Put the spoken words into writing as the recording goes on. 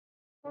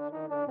Hello,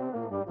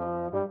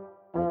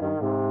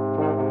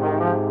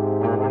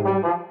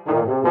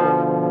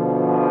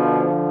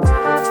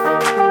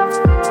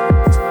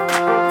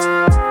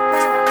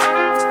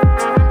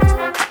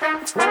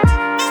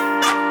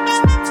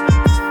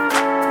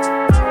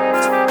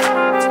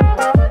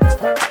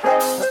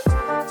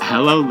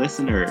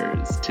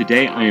 listeners.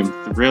 Today I am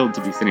thrilled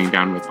to be sitting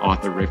down with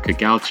author Rivka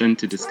Galchen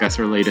to discuss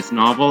her latest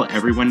novel,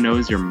 Everyone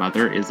Knows Your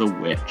Mother is a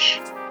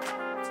Witch.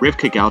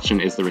 Rivka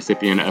Galchen is the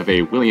recipient of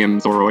a William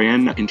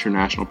Saroyan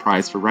International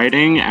Prize for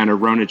Writing and a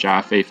Rona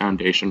Jaffe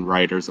Foundation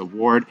Writers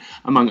Award,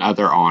 among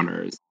other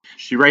honors.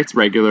 She writes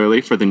regularly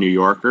for The New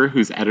Yorker,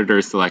 whose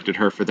editors selected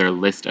her for their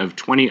list of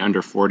 20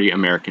 under 40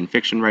 American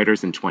fiction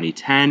writers in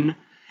 2010.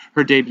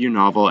 Her debut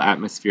novel,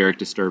 Atmospheric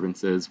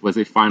Disturbances, was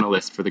a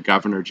finalist for the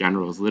Governor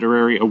General's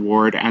Literary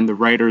Award and the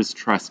Writers'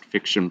 Trust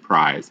Fiction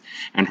Prize,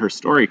 and her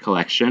story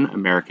collection,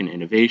 American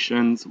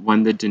Innovations,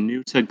 won the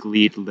Danuta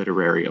Gleed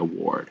Literary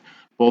Award.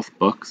 Both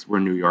books were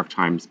New York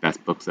Times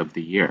Best Books of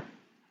the Year.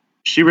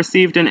 She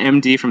received an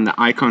MD from the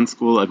Icahn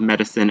School of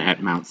Medicine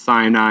at Mount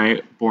Sinai.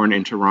 Born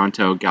in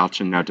Toronto,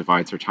 Galchen now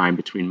divides her time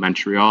between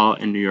Montreal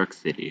and New York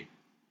City.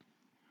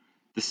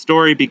 The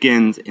story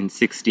begins in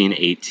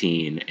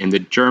 1618 in the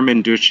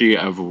German Duchy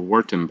of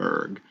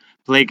Württemberg.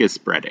 Plague is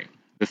spreading.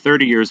 The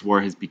 30 Years'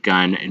 War has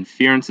begun, and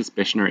fear and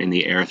suspicion are in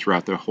the air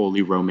throughout the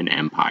Holy Roman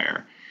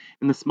Empire.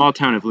 In the small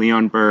town of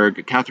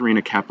Leonberg,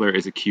 Katharina Kepler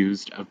is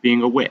accused of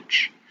being a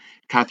witch.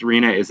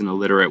 Katharina is an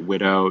illiterate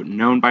widow,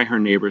 known by her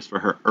neighbors for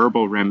her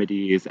herbal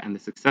remedies and the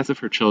success of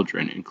her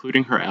children,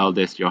 including her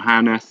eldest,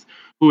 Johannes,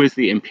 who is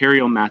the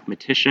imperial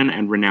mathematician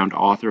and renowned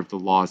author of the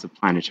laws of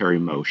planetary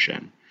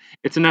motion.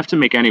 It's enough to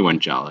make anyone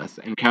jealous,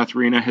 and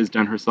Katharina has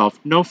done herself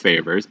no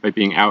favors by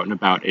being out and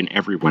about in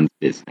everyone's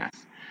business.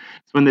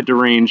 It's when the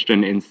deranged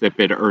and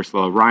insipid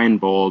Ursula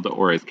Reinbold,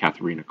 or as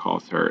Katharina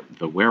calls her,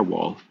 the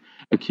werewolf,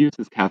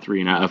 accuses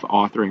Katharina of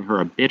authoring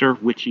her a bitter,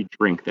 witchy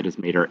drink that has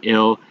made her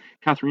ill,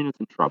 Katharina's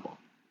in trouble.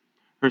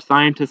 Her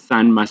scientist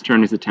son must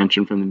turn his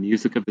attention from the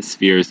music of the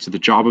spheres to the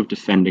job of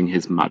defending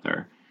his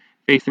mother.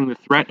 Facing the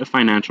threat of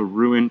financial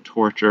ruin,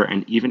 torture,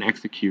 and even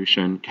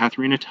execution,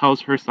 Katharina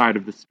tells her side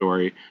of the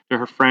story to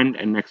her friend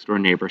and next-door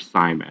neighbor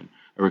Simon,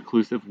 a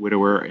reclusive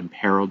widower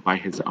imperiled by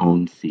his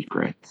own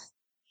secrets.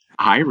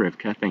 Hi,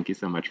 Rivka. Thank you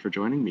so much for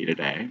joining me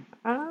today.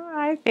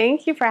 Hi,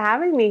 thank you for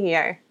having me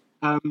here.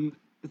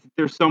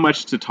 There's so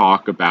much to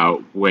talk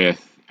about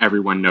with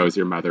Everyone Knows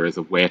Your Mother is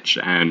a Witch,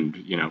 and,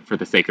 for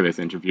the sake of this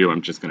interview,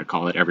 I'm just going to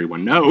call it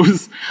Everyone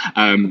Knows.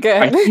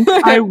 Good.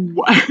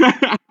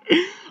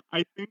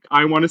 I think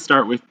I want to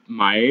start with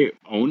my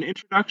own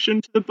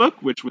introduction to the book,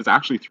 which was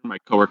actually through my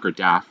coworker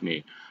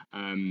Daphne.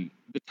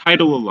 The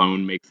title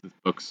alone makes this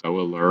book so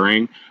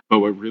alluring, but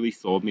what really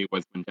sold me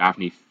was when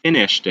Daphne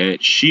finished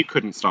it, she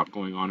couldn't stop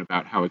going on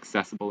about how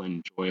accessible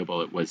and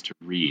enjoyable it was to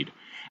read.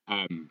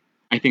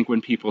 I think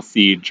when people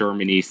see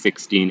Germany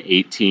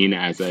 1618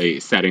 as a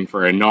setting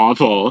for a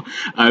novel,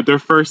 their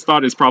first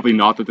thought is probably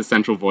not that the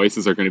central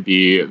voices are going to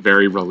be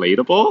very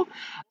relatable,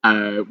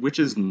 which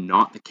is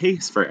not the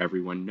case for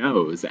Everyone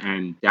Knows,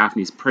 and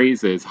Daphne's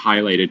praises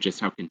highlighted just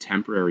how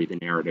contemporary the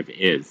narrative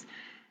is.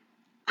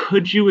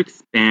 Could you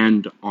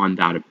expand on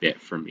that a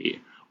bit for me?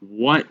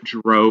 What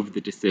drove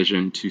the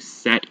decision to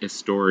set a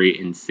story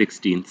in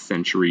 16th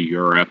century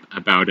Europe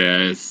about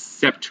a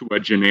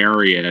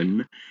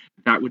septuagenarian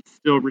that would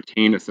still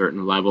retain a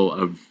certain level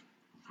of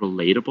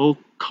relatable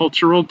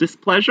cultural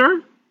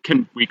displeasure?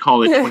 Can we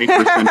call it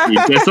 21st century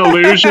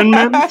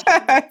disillusionment?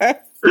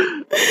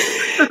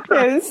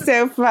 It's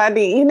so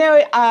funny.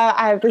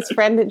 I have this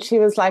friend and she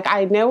was like,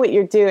 I know what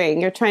you're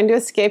doing. You're trying to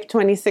escape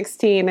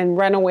 2016 and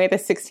run away to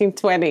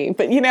 1620.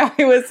 But,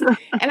 it was,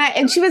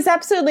 and she was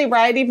absolutely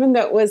right, even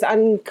though it was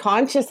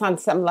unconscious on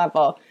some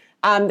level.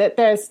 That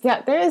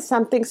there is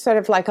something sort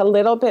of like a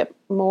little bit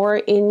more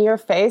in your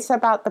face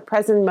about the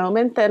present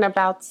moment than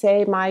about,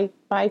 say, my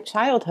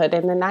childhood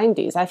in the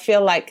 90s. I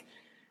feel like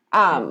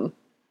I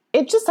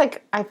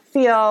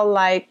feel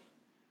like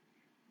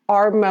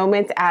our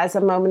moment as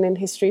a moment in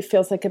history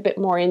feels like a bit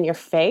more in your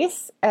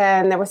face.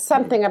 And there was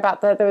something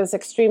about that was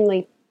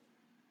extremely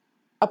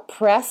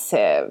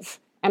oppressive.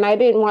 And I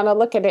didn't want to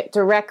look at it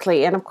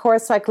directly. And of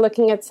course, like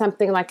looking at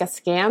something like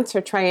askance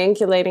or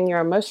triangulating your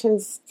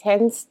emotions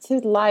tends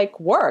to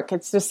work.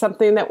 It's just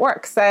something that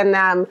works. And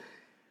I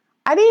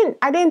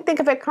didn't think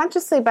of it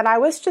consciously, but I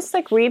was just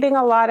reading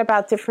a lot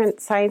about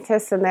different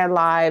scientists and their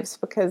lives,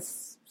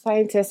 because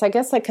scientists, I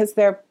guess, because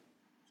they're,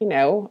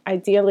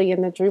 ideally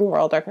in the dream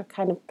world, are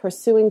kind of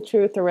pursuing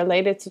truth or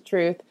related to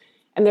truth.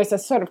 And there's a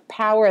sort of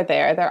power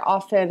there. They're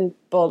often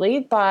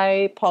bullied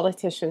by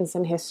politicians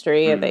in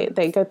history. And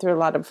they go through a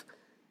lot of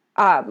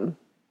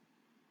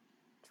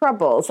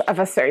troubles of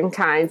a certain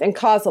kind and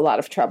cause a lot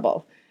of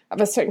trouble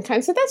of a certain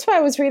kind. So that's why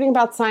I was reading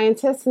about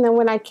scientists. And then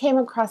when I came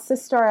across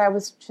this story, I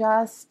was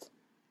just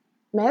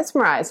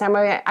mesmerized.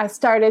 I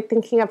started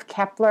thinking of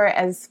Kepler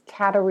as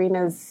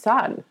Katharina's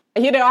son.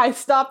 I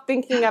stopped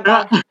thinking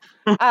about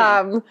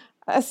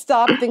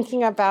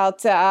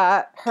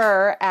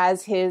her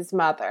as his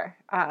mother.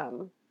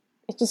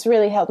 it just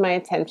really held my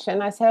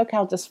attention. I said, okay,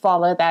 I'll just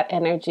follow that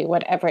energy,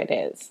 whatever it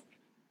is.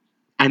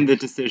 And the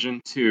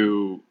decision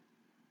to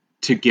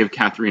give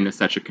Katharina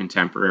such a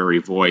contemporary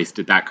voice,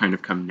 did that kind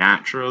of come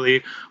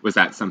naturally? Was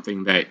that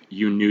something that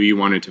you knew you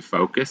wanted to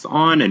focus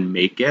on and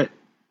make it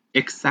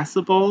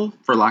accessible,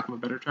 for lack of a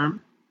better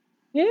term?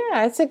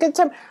 Yeah, it's a good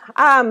term.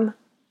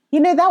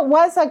 That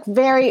was like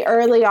very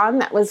early on,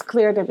 that was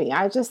clear to me.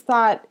 I just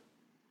thought,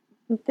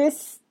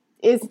 this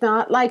is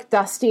not like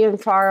dusty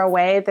and far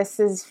away. This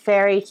is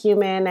very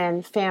human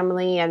and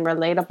family and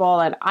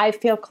relatable, and I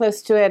feel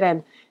close to it,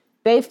 and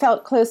they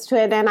felt close to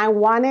it, and I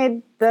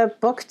wanted the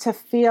book to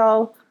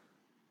feel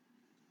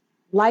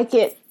like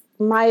it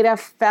might have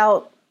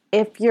felt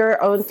if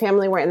your own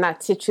family were in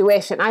that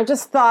situation. I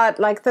just thought,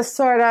 like, the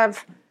sort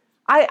of,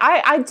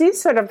 I do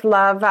sort of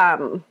love,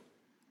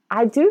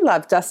 I do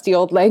love dusty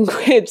old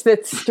language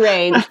that's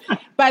strange,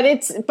 but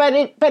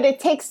it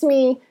takes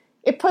me,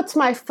 it puts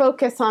my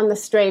focus on the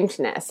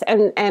strangeness,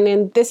 and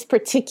in this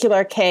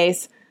particular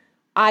case,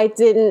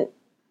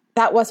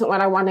 that wasn't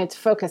what I wanted to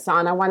focus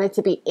on. I wanted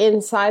to be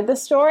inside the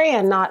story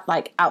and not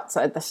like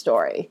outside the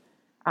story.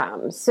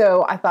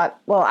 So I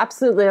thought, well,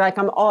 absolutely. Like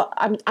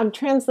I'm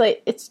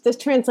translate. It's the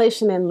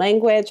translation in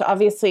language,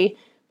 obviously,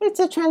 but it's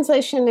a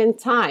translation in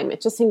time. It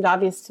just seemed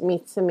obvious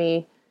to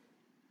me.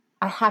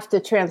 I have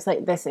to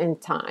translate this in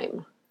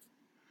time.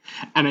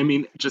 And I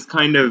mean, just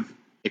kind of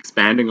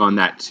expanding on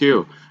that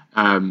too.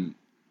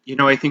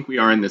 I think we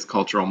are in this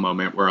cultural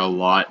moment where a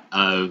lot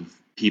of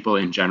people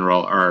in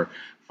general are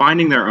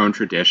finding their own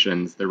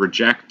traditions. They're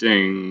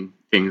rejecting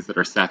things that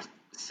are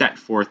set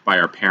forth by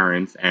our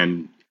parents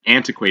and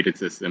antiquated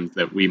systems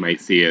that we might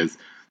see as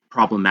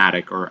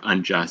problematic or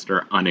unjust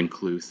or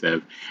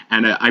uninclusive.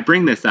 And I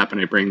bring this up,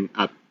 and I bring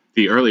up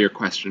the earlier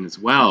question as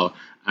well,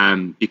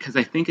 because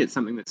I think it's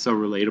something that's so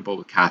relatable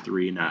with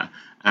Katharina,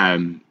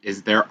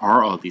 is there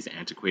are all these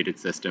antiquated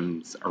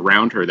systems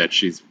around her that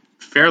she's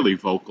fairly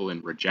vocal in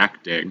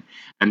rejecting,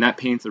 and that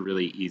paints a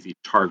really easy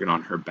target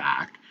on her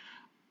back.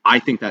 I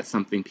think that's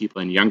something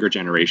people in younger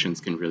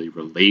generations can really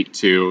relate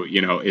to.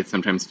 It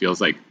sometimes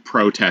feels like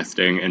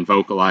protesting and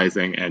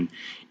vocalizing and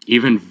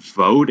even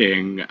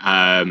voting,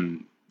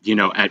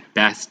 at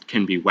best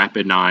can be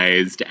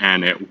weaponized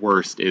and at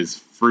worst is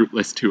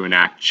fruitless to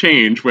enact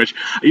change, which,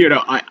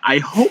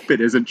 I hope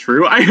it isn't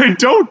true. I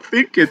don't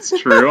think it's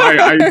true.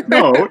 I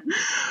don't.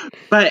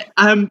 But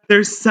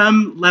there's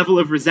some level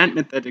of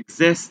resentment that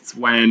exists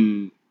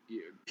when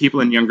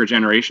people in younger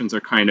generations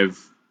are kind of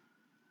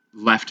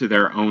left to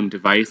their own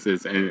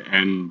devices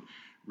and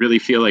really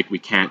feel like we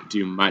can't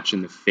do much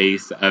in the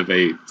face of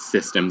a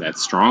system that's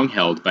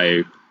strong-held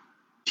by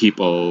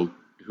people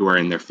who are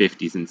in their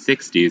 50s and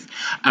 60s.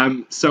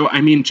 So, I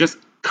mean, just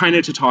kind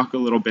of to talk a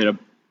little bit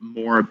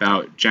more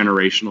about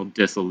generational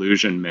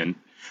disillusionment,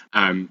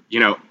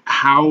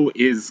 how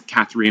is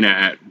Katharina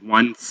at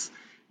once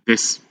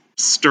this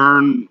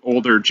stern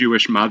older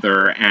Jewish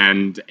mother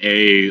and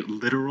a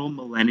literal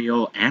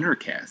millennial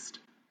anarchist?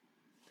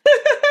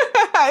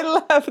 I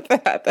love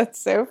that. That's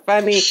so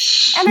funny.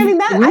 And I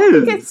mean, I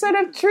think it's sort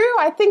of true.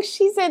 I think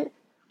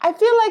I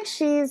feel like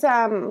she's,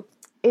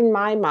 in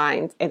my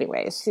mind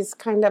anyway, she's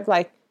kind of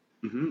like,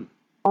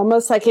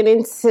 almost like an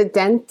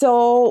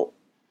incidental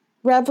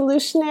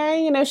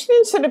revolutionary. She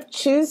didn't sort of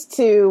choose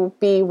to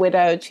be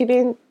widowed. She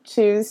didn't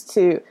choose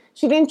to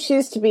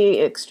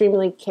be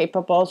extremely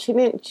capable. She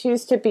didn't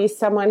choose to be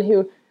someone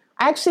who,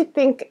 I actually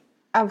think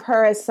of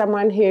her as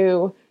someone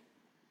who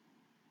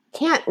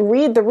can't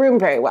read the room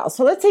very well.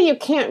 So let's say you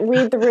can't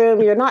read the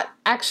room. You're not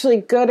actually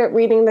good at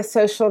reading the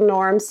social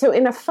norms. So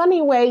in a funny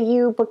way,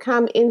 you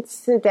become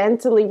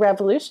incidentally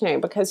revolutionary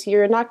because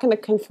you're not going to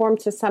conform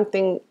to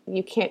something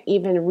you can't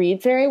even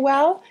read very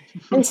well.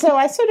 And so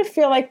I sort of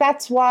feel like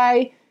that's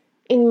why,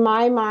 in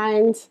my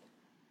mind,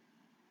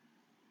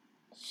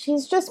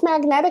 she's just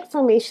magnetic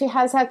for me. She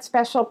has that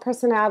special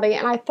personality.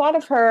 And I thought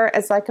of her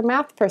as like a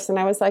math person.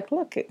 I was like,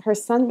 look, her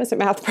son was a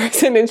math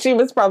person and she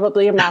was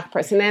probably a math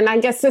person. And I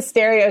guess the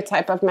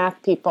stereotype of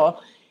math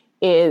people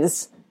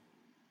is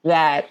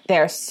that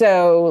they're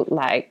so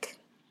like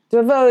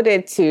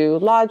devoted to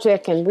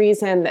logic and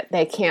reason that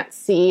they can't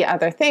see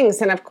other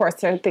things. And of course,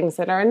 there are things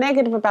that are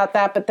negative about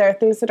that, but there are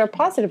things that are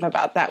positive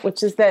about that,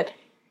 which is that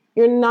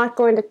you're not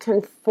going to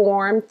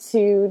conform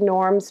to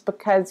norms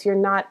because you're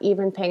not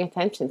even paying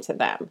attention to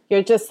them.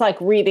 You're just like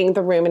reading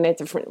the room in a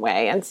different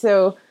way. And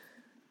so,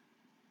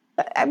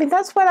 I mean,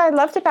 that's what I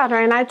loved about her.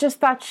 And I just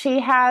thought she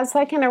has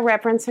like an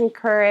irreverence and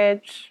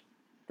courage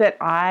that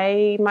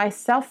I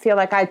myself feel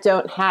like I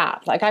don't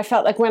have. Like I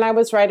felt like when I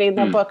was writing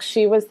the book,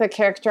 she was the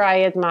character I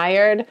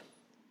admired,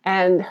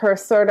 and her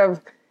sort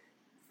of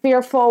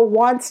fearful,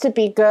 wants to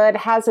be good,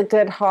 has a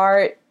good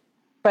heart,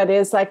 but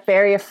is like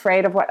very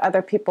afraid of what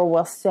other people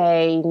will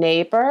say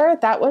neighbor.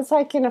 That was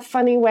like, in a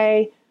funny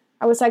way,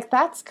 I was like,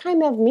 that's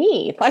kind of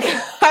me. Like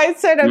I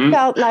sort of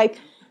felt like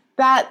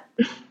that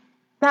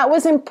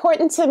was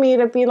important to me,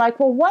 to be like,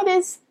 well, what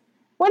is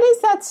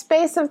that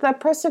space of the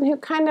person who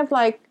kind of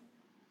like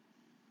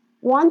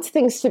wants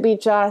things to be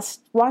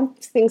just,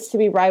 wants things to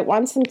be right,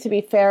 wants them to be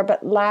fair,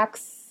 but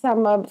lacks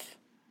some of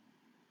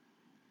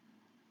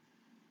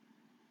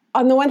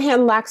on the one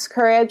hand, lacks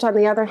courage. On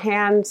the other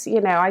hand,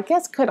 I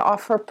guess could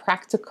offer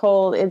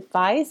practical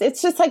advice.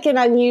 It's just like an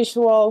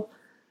unusual,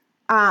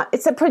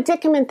 it's a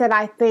predicament that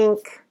I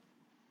think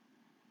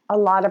a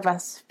lot of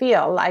us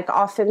feel. Like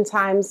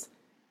oftentimes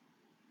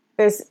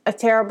there's there's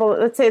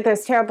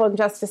terrible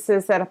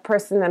injustices that a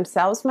person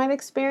themselves might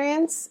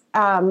experience.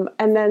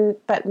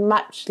 But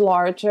much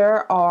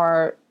larger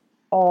are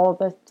all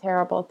the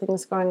terrible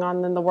things going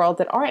on in the world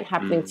that aren't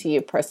happening to you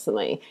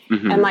personally.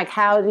 Mm-hmm. And like,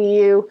 how do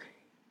you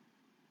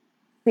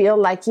feel,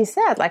 like you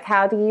said, like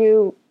how do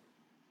you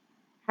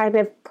kind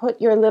of put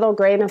your little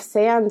grain of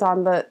sand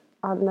on the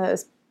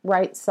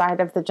right side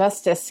of the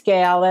justice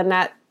scale? And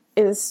that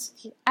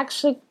is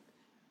actually,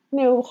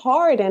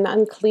 hard and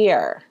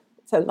unclear.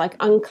 So like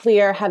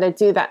unclear how to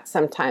do that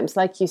sometimes,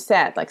 like you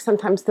said, like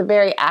sometimes the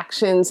very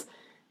actions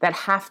that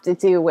have to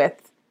do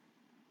with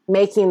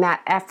making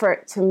that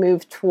effort to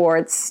move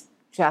towards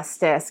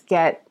justice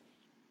get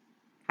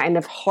kind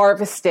of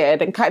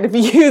harvested and kind of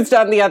used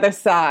on the other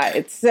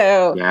side.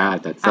 So yeah,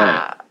 that's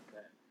it.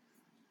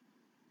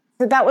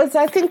 So that was,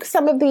 I think,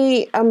 some of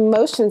the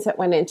emotions that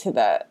went into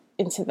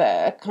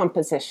the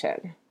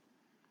composition.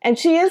 And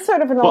she is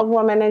sort of an old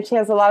woman, and she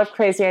has a lot of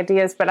crazy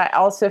ideas. But I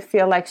also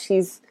feel like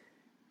she's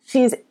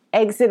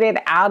exited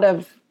out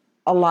of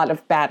a lot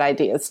of bad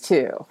ideas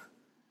too.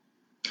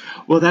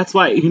 Well, that's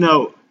why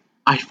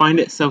I find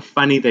it so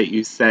funny that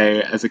you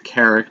say, as a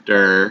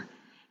character,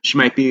 she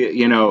might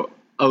be,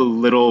 a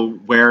little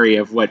wary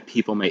of what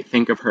people might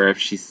think of her if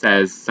she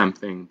says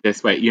something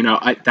this way.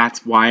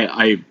 That's why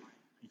I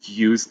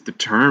use the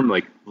term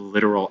like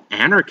literal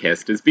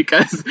anarchist, is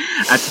because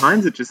at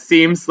times it just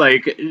seems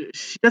like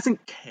she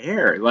doesn't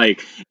care.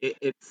 Like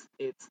it's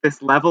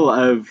this level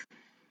of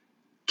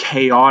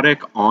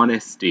chaotic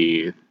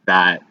honesty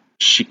that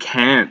she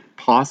can't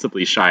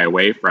possibly shy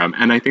away from.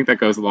 And I think that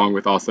goes along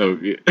with also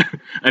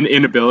an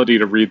inability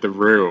to read the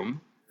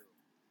room.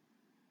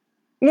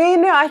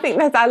 Yeah, I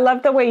think I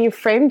love the way you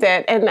framed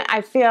it. And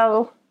I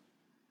feel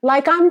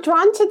like I'm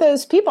drawn to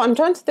those people. I'm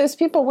drawn to those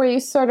people where you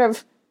sort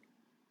of,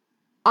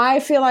 I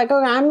feel like,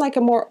 okay, I'm like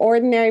a more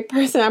ordinary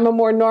person. I'm a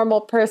more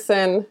normal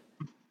person.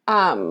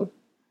 And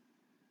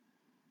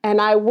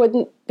I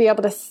wouldn't be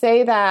able to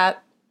say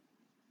that.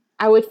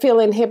 I would feel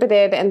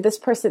inhibited, and this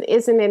person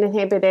isn't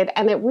inhibited,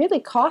 and it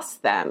really costs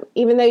them,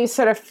 even though you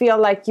sort of feel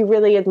like you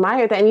really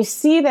admire them. You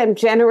see them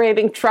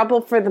generating trouble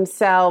for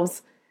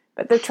themselves,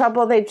 but the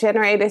trouble they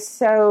generate is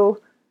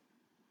so,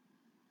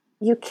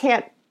 you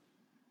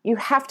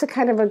have to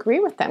kind of agree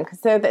with them, because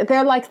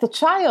they're like the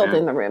child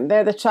in the room.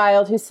 They're the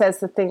child who says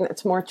the thing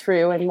that's more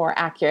true and more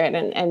accurate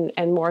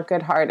and more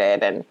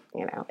good-hearted, and,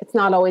 it's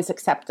not always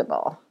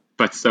acceptable.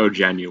 But so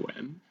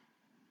genuine.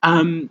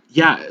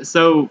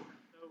 So...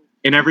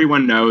 And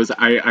Everyone Knows,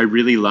 I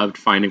really loved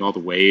finding all the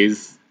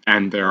ways,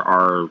 and there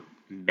are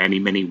many,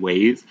 many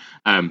ways,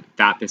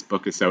 that this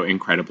book is so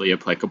incredibly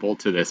applicable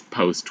to this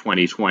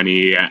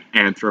post-2020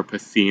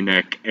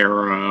 Anthropocenic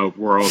era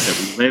world that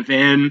we live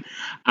in.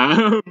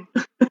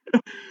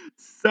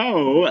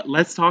 So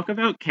let's talk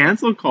about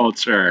cancel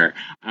culture.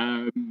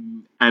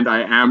 And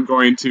I am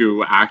going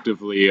to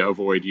actively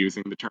avoid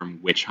using the term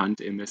witch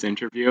hunt in this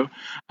interview.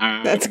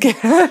 That's good.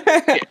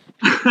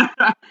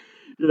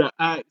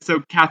 So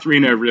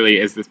Katharina really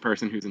is this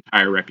person whose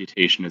entire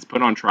reputation is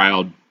put on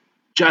trial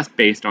just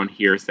based on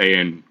hearsay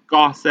and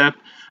gossip.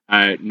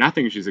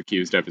 Nothing she's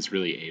accused of is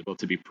really able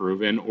to be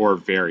proven or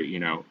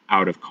very,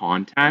 out of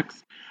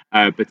context.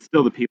 But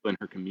still the people in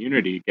her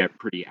community get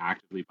pretty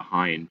actively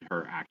behind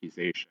her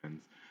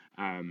accusations.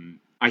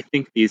 I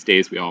think these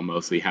days we all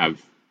mostly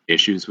have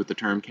issues with the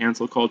term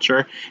cancel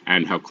culture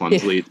and how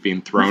clumsily it's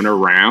been thrown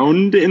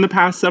around in the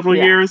past several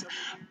years.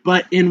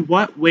 But in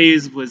what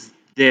ways was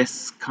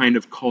this kind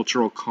of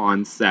cultural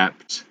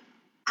concept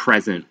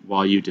present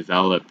while you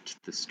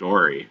developed the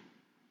story?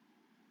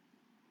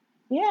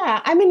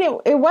 Yeah, I mean,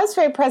 it was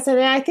very present.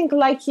 And I think,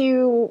 like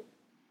you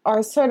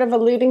are sort of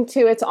alluding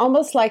to, it's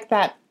almost like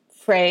that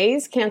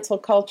phrase, cancel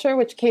culture,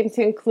 which came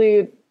to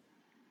include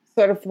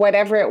sort of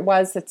whatever it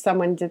was that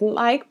someone didn't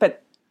like,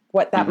 but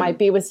what that might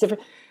be was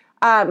different.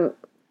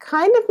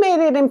 Kind of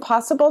made it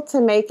impossible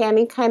to make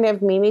any kind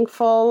of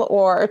meaningful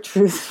or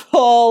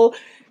truthful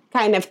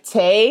kind of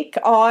take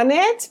on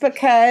it,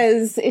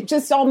 because it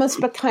just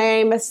almost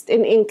became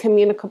an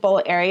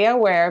incommunicable area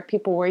where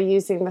people were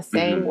using the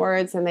same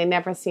words and they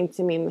never seemed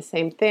to mean the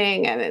same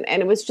thing. And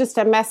it was just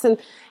a mess. And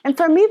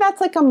for me, that's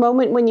like a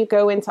moment when you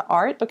go into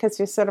art, because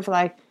you're sort of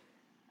like,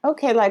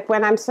 okay, like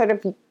when I'm sort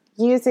of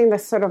using the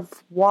sort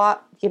of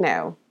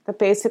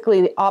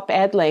basically the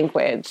op-ed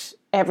language,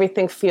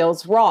 everything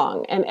feels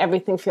wrong and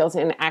everything feels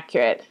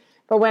inaccurate.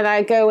 But when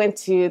I go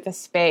into the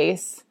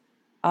space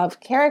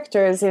of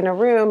characters in a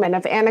room and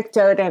of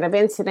anecdote and of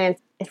incident,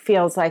 it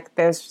feels like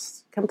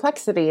there's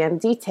complexity and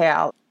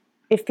detail.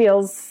 It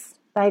feels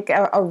like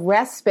a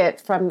respite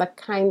from the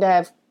kind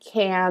of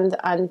canned,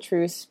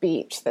 untrue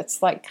speech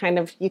that's like kind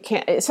of, you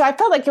can't. So I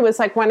felt like it was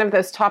like one of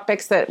those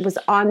topics that was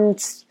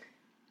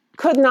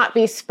could not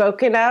be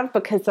spoken of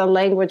because the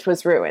language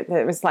was ruined.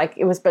 It was like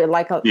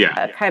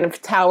a kind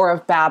of Tower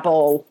of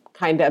Babel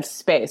kind of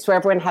space where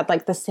everyone had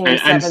like the same and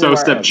 7 so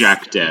words.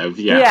 Subjective.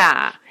 Yeah.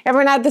 Yeah.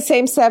 Everyone had the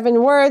same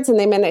 7 words and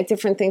they meant a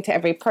different thing to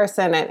every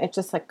person. And it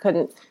just like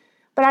couldn't,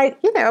 but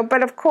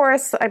but of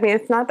course, I mean,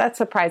 it's not that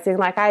surprising.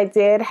 Like I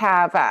did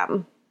have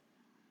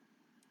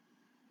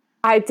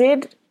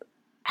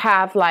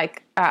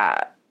like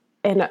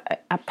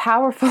a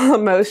powerful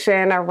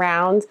emotion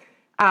around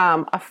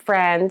a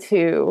friend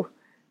who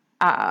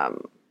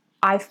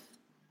I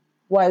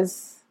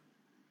was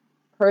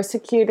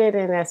persecuted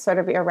in a sort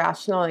of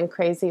irrational and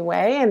crazy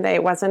way, and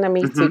it wasn't a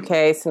Me Too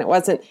case, and it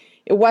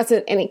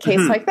wasn't any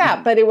case like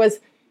that, but it was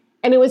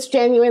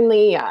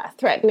genuinely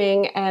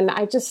threatening, and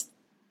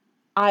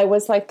I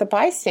was like the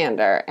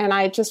bystander, and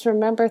I just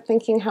remember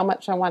thinking how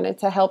much I wanted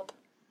to help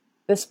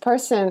this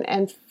person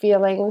and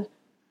feeling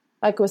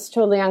like it was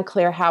totally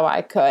unclear how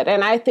I could.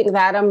 And I think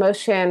that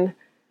emotion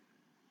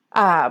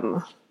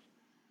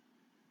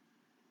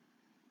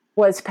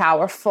was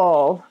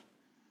powerful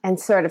and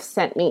sort of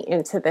sent me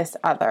into this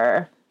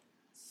other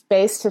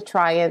space to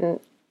try and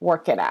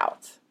work it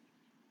out.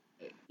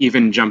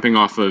 Even jumping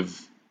off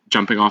of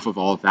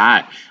all of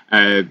that,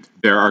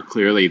 there are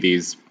clearly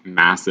these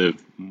massive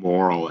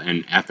moral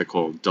and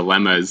ethical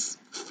dilemmas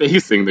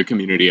facing the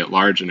community at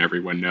large, and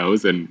everyone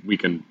knows, and we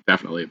can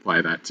definitely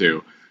apply that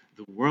to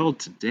the world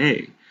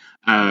today.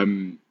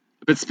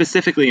 But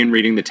specifically in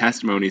reading the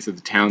testimonies of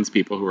the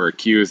townspeople who are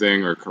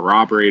accusing or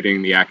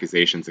corroborating the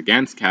accusations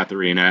against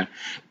Katharina,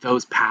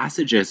 those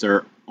passages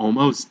are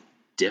almost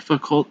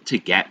difficult to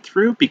get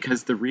through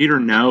because the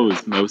reader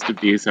knows most of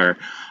these are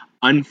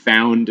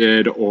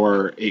unfounded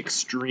or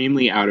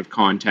extremely out of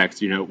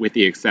context, with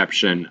the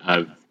exception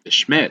of the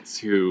Schmidts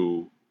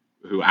who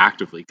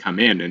actively come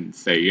in and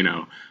say,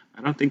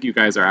 I don't think you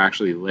guys are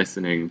actually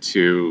listening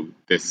to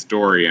this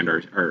story and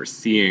are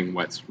seeing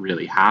what's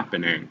really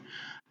happening.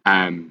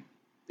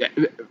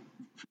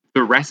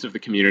 The rest of the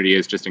community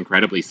is just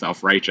incredibly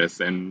self-righteous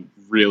and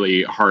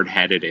really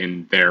hard-headed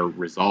in their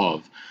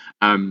resolve.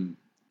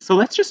 So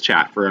let's just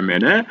chat for a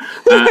minute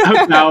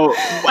about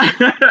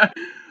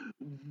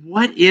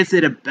what is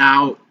it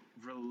about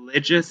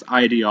religious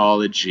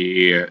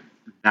ideology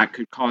that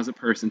could cause a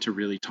person to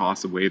really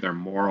toss away their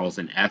morals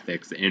and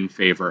ethics in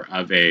favor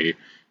of a,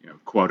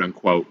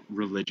 quote-unquote,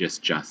 religious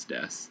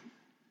justice?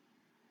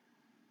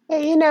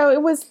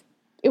 It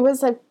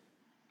was a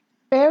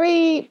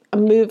very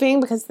moving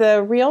because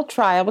the real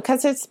trial,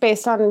 because it's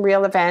based on a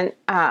real event,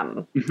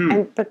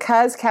 and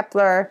because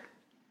Kepler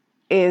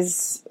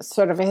is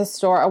sort of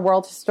a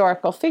world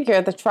historical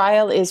figure, the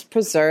trial is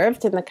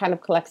preserved in the kind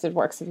of collected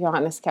works of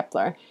Johannes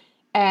Kepler.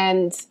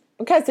 And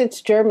because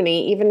it's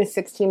Germany, even in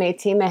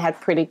 1618, they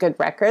had pretty good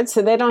records.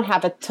 So they don't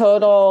have a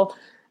total,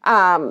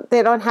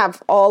 they don't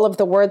have all of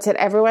the words that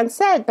everyone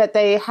said, but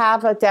they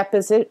have a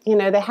deposition,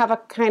 they have a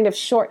kind of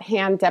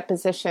shorthand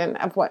deposition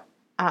of what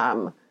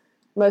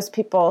most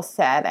people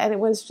said. And it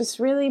was just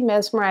really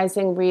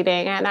mesmerizing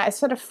reading. And I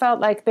sort of felt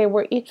like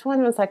each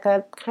one was like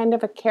a kind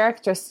of a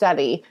character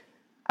study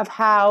of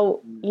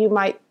how you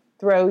might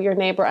throw your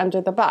neighbor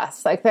under the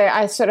bus. Like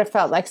I sort of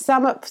felt like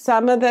some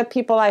of the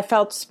people I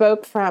felt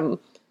spoke from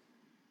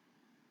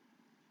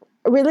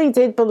really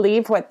did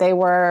believe what they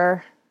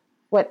were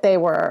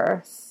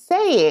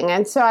saying.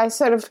 And so I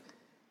sort of,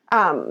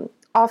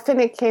 often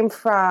it came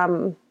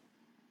from,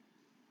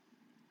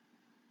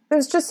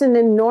 there's just an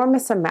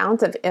enormous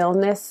amount of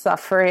illness,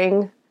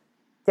 suffering,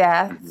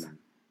 death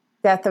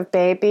of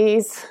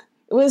babies.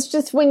 It was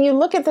just, when you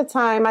look at the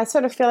time, I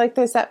sort of feel like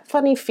there's that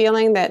funny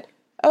feeling that,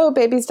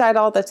 babies died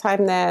all the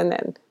time then,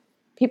 and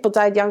people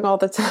died young all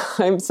the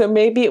time, so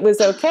maybe it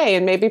was okay,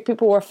 and maybe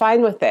people were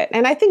fine with it.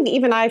 And I think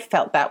even I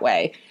felt that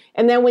way.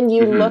 And then when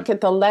you look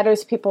at the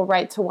letters people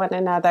write to one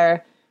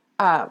another,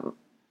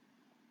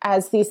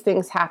 as these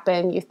things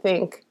happen, you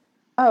think,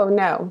 oh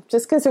no,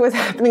 just because it was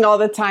happening all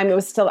the time, it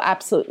was still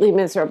absolutely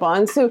miserable.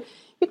 And so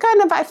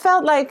I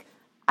felt like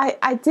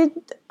I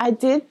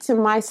did, to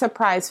my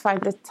surprise,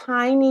 find a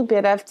tiny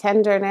bit of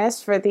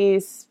tenderness for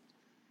these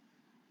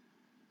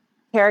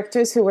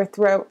characters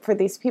for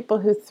these people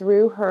who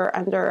threw her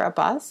under a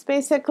bus,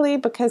 basically,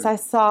 because I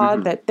saw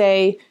that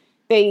they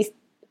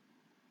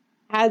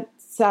had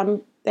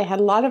a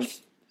lot of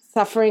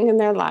suffering in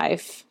their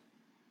life,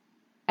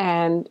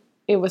 and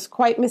it was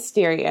quite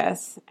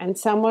mysterious, and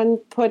someone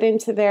put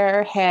into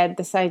their head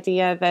this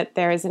idea that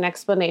there is an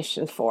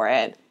explanation for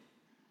it.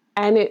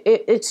 And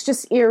it's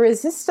just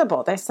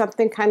irresistible. There's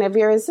something kind of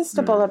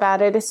irresistible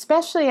about it,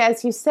 especially,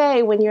 as you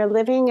say, when you're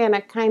living in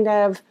a kind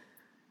of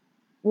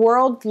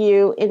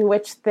worldview in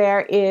which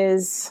there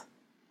is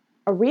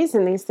a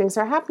reason these things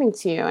are happening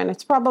to you. And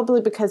it's probably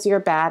because you're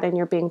bad and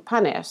you're being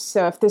punished.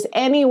 So if there's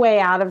any way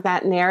out of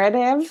that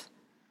narrative,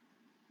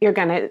 you're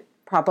going to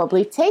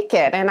probably take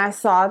it. And I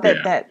saw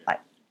that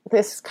like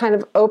this kind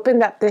of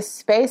opened up this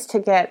space to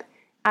get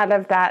out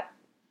of that,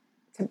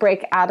 to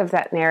break out of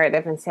that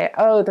narrative and say,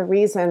 the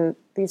reason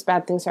these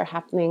bad things are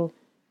happening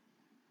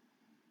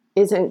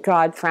isn't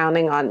God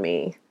frowning on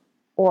me.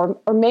 Or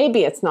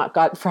maybe it's not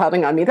God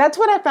frowning on me. That's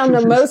what I found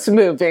the most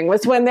moving,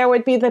 was when there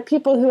would be the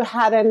people who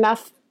had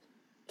enough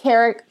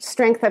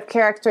strength of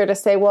character to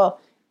say, well,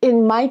 it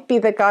might be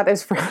that God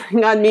is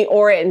frowning on me,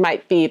 or it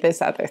might be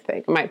this other thing.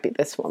 It might be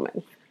this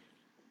woman.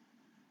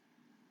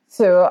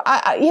 So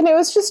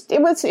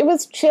it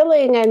was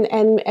chilling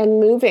and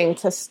moving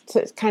to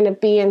kind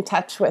of be in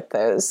touch with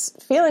those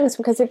feelings,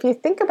 because if you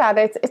think about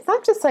it, it's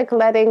not just like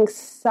letting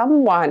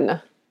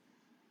someone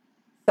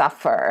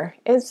suffer.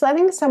 It's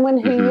letting someone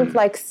who you've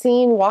like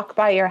seen walk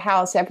by your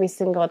house every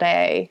single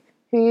day,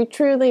 who you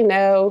truly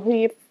know,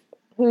 who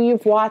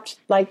you've watched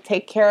like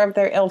take care of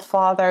their ill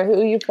father,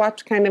 who you've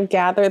watched kind of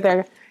gather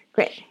their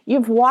great.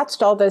 You've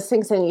watched all those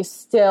things, and you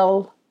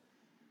still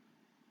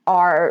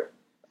are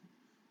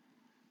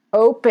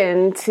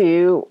open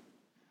to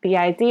the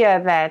idea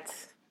that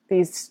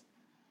these,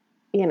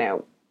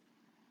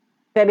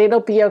 that it'll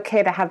be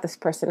okay to have this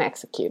person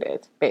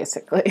executed,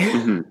 basically.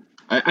 Mm-hmm.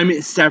 I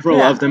mean,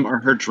 several of them are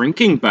her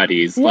drinking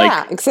buddies. Yeah,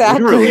 like,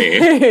 exactly.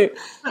 Literally.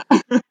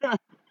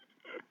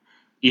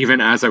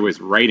 Even as I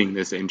was writing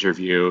this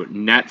interview,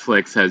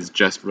 Netflix has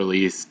just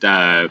released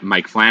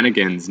Mike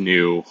Flanagan's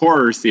new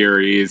horror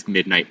series,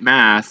 Midnight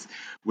Mass,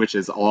 which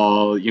is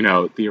all,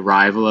 the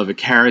arrival of a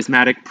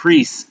charismatic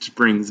priest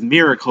brings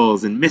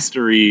miracles and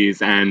mysteries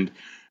and,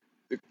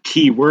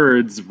 key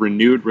words,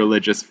 renewed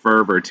religious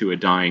fervor to a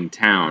dying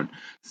town.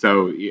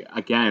 So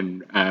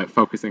again,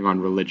 focusing on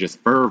religious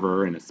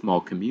fervor in a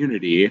small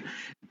community,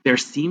 there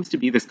seems to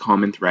be this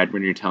common thread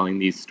when you're telling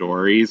these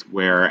stories,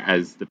 where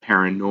as the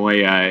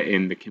paranoia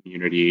in the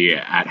community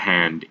at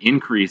hand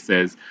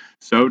increases,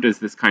 so does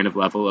this kind of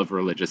level of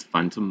religious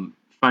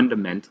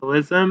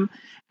fundamentalism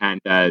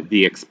and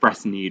the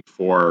express need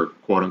for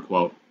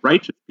quote-unquote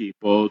righteous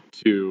people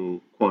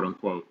to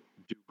quote-unquote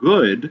do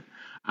good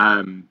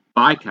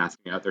by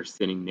casting out their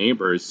sinning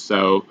neighbors.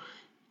 So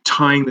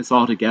tying this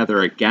all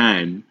together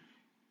again,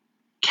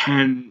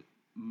 can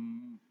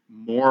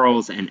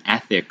morals and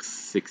ethics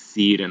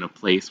succeed in a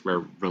place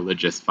where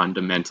religious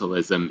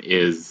fundamentalism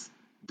is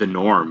the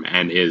norm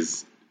and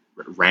is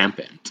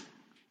rampant?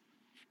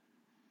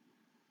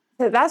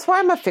 So that's why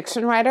I'm a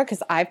fiction writer,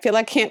 because I feel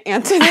I can't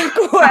answer that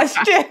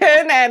question,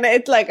 and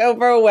it like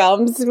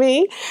overwhelms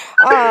me.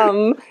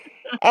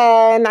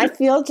 And I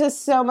feel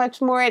just so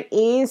much more at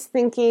ease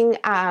thinking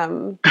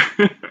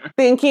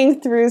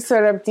through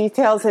sort of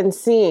details and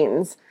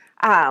scenes,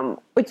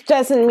 which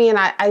doesn't mean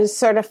I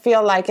sort of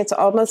feel like it's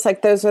almost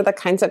like those are the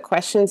kinds of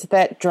questions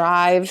that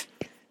drive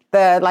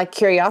the like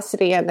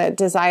curiosity and the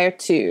desire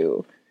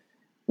to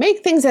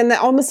make things, and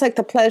almost like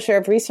the pleasure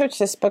of research.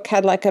 This book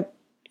had like a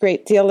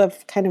great deal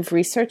of kind of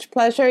research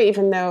pleasure,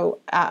 even though,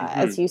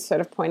 as you sort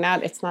of point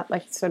out, it's not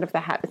like sort of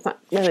it's not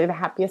really the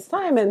happiest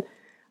time. And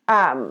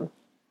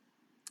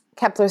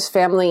Kepler's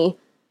family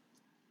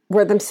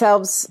were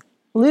themselves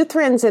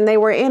Lutherans, and they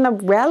were in a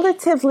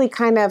relatively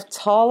kind of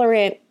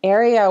tolerant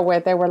area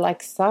where there were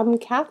like some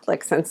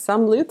Catholics and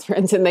some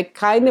Lutherans, and they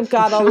kind of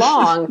got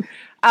along.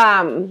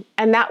 And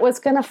that was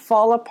going to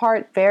fall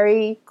apart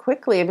very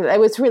quickly. It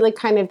was really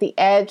kind of the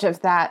edge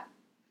of that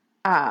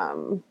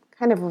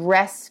kind of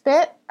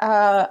respite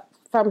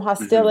from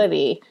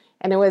hostility,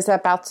 and it was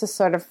about to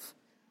sort of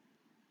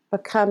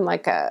become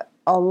like a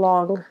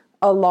long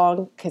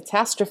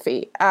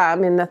catastrophe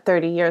in the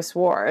 30 Years'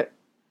 War.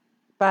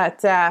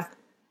 But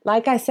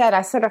like I said,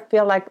 I sort of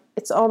feel like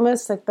it's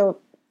almost like the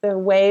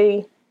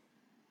way,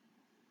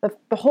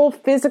 the whole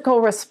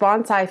physical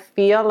response I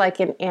feel like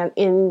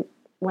in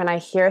when I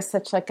hear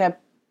such like a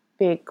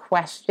big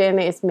question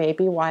is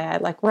maybe why I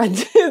run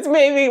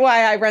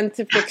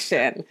to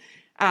fiction.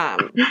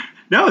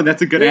 No,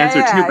 that's a good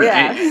answer too.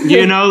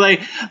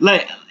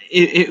 But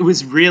it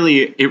was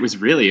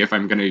really, if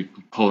I'm going to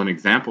pull an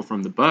example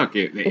from the book,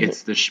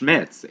 it's the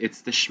Schmitz. It's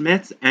the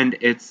Schmitz, and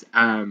it's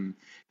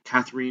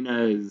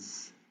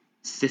Katharina's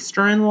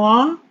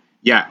sister-in-law.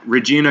 Yeah,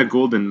 Regina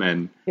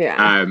Guldenman,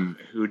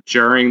 who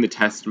during the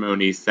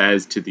testimony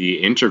says to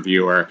the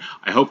interviewer,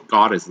 "I hope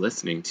God is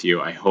listening to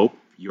you. I hope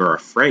you're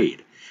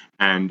afraid."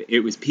 And it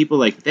was people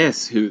like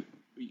this who,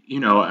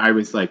 I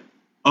was like,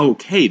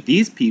 okay,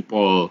 these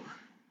people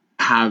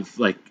have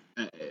like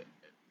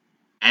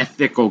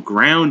ethical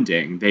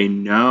grounding. They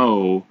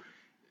know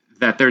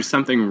that there's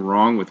something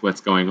wrong with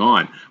what's going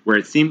on. Where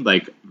it seemed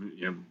like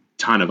a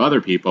ton of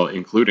other people,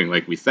 including,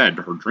 like we said,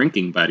 her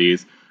drinking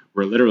buddies,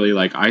 were literally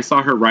like, I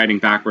saw her riding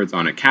backwards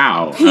on a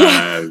cow.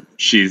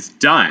 She's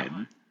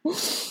done. No,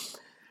 so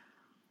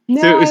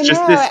it was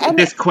just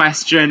this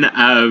question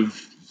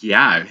of,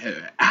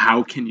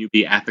 how can you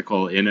be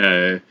ethical in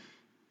a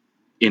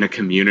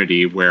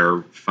community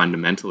where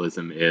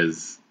fundamentalism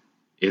is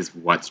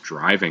what's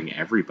driving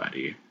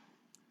everybody?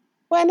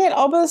 Well, and it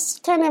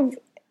almost kind of,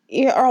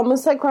 you're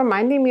almost like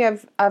reminding me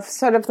of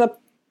sort of the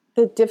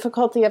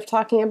difficulty of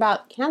talking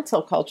about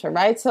cancel culture,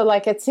 right? So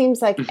like it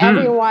seems like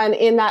everyone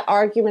in that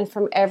argument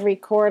from every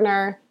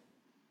corner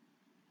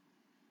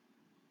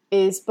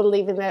is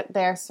believing that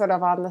they're sort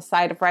of on the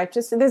side of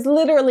righteousness. There's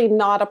literally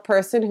not a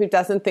person who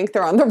doesn't think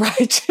they're on the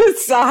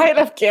righteous side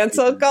of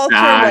cancel culture,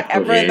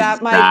 whatever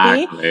that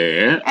might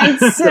be. And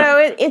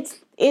so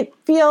it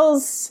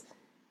feels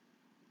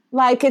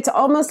like it's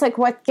almost like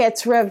what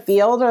gets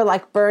revealed or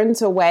like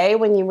burns away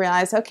when you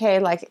realize, okay,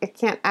 like it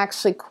can't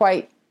actually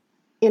quite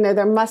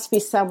there must be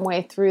some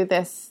way through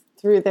this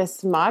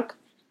muck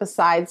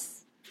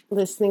besides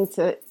listening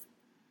to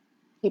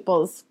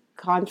people's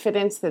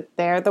confidence that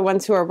they're the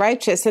ones who are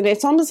righteous. And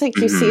it's almost like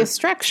you see a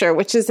structure,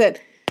 which is that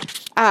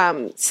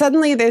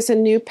suddenly there's a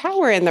new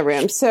power in the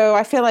room. So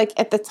I feel like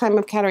at the time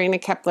of Katharina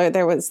Kepler,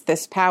 there was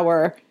this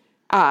power.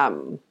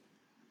 There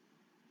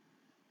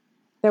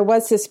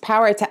was this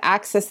power to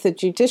access the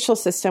judicial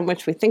system,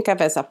 which we think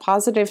of as a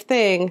positive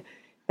thing,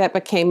 that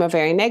became a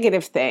very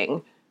negative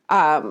thing.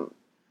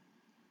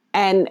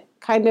 And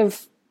kind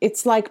of,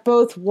 it's like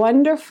both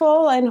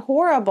wonderful and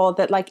horrible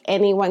that like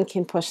anyone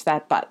can push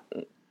that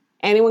button.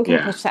 Anyone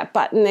can push that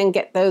button and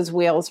get those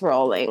wheels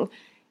rolling.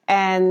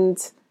 And,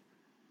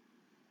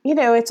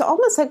 it's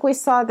almost like we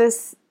saw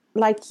this,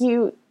 like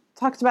you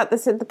talked about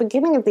this at the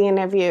beginning of the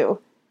interview.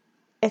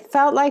 It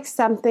felt like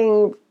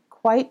something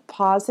quite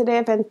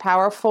positive and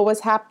powerful was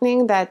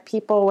happening, that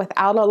people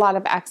without a lot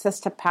of access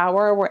to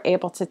power were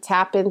able to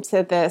tap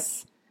into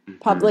this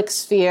public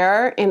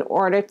sphere in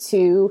order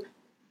to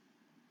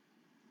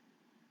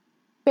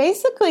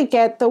basically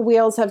get the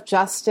wheels of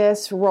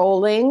justice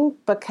rolling,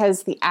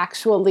 because the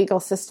actual legal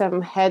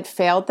system had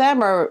failed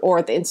them,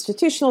 or the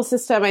institutional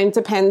system. It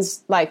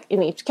depends, like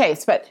in each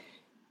case, but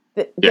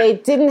they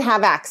didn't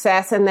have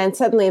access, and then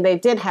suddenly they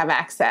did have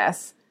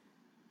access,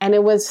 and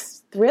it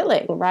was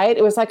thrilling, right?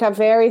 It was like a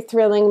very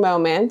thrilling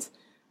moment.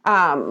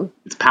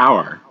 It's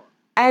power.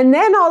 And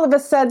then all of a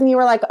sudden you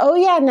were like, oh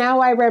yeah, now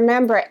I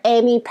remember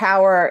any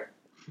power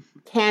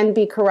can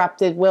be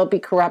corrupted, will be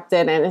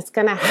corrupted, and it's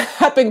going to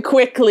happen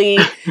quickly.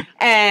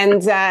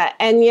 and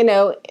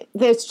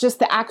there's just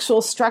the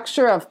actual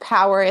structure of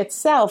power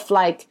itself,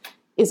 like,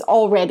 is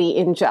already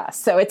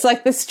unjust. So it's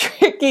like this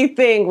tricky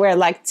thing where,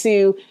 like,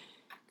 to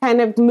kind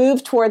of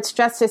move towards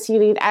justice, you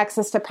need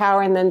access to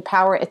power, and then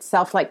power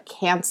itself, like,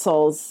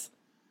 cancels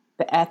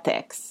the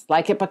ethics.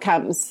 Like, it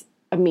becomes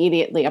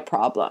immediately a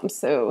problem.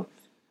 So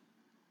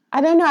I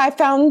don't know. I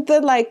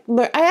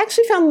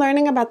actually found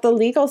learning about the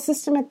legal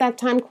system at that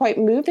time quite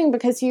moving,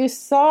 because you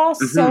saw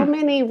so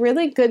many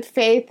really good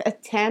faith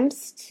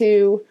attempts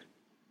to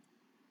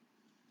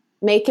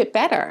make it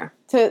better.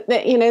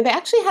 They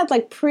actually had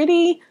like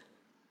pretty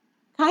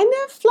kind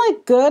of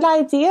like good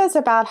ideas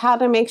about how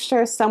to make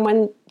sure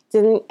someone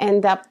didn't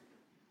end up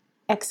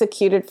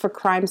executed for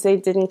crimes they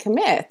didn't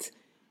commit.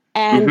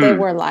 And they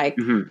were like,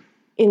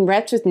 in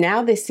retrospect,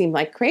 now they seem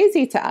like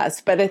crazy to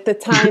us. But at the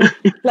time,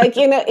 like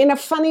in a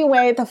funny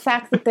way, the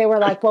fact that they were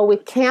like, well, we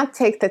can't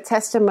take the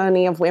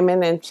testimony of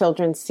women and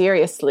children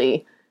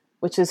seriously,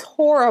 which is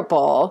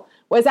horrible,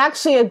 was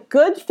actually a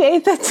good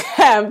faith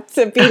attempt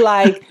to be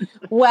like,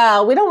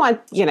 well, we don't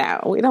want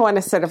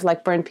to sort of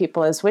like burn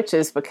people as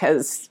witches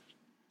because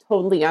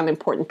totally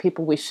unimportant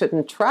people we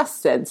shouldn't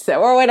trust said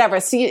so, or whatever.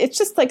 So it's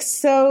just like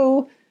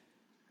so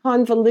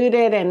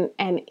convoluted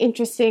and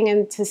interesting,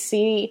 and to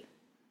see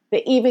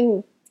that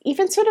even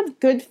sort of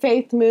good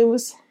faith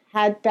moves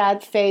had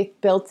bad faith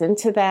built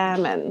into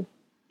them, and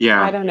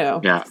I don't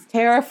know. Yeah. It's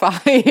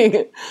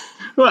terrifying.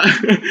 well,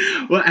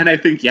 and I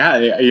think,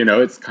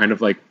 it's kind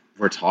of like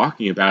we're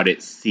talking about,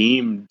 it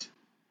seems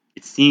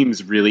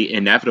really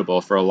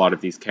inevitable for a lot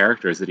of these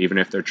characters that even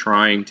if they're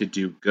trying to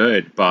do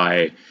good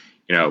by,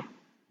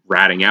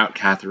 ratting out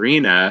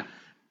Katharina,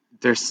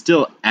 they're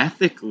still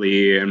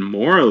ethically and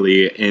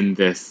morally in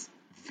this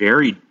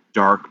very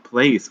dark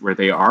place where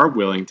they are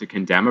willing to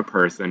condemn a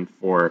person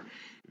for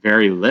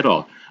very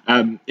little.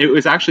 It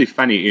was actually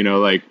funny,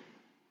 like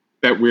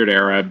that weird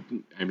era.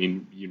 I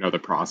mean, the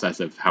process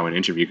of how an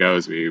interview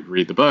goes. We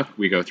read the book,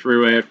 we go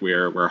through it,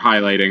 we're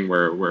highlighting,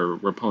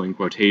 we're pulling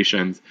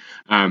quotations.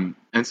 And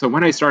so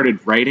when I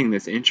started writing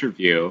this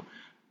interview,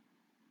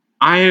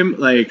 I am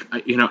like,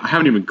 I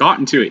haven't even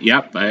gotten to it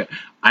yet, but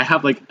I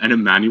have like an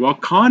Immanuel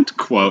Kant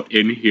quote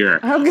in here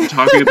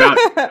talking about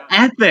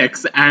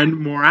ethics and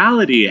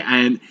morality.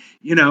 And,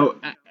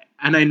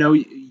 and I know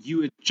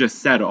you had just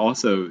said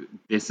also,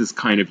 this is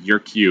kind of your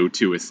cue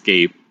to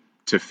escape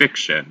to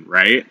fiction,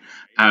 right?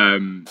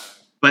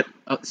 But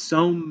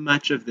so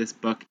much of this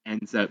book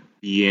ends up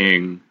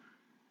being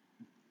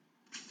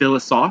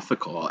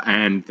philosophical,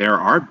 and there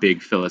are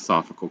big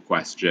philosophical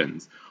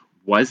questions.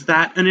 Was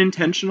that an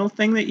intentional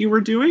thing that you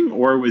were doing,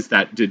 or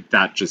did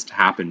that just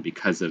happen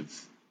because of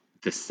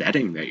the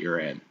setting that you're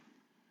in?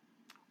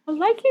 Well,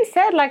 like you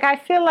said, like I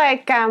feel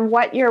like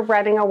what you're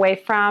running away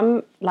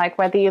from, like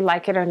whether you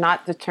like it or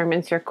not,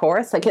 determines your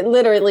course. Like it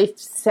literally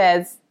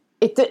says,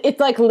 it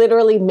like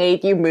literally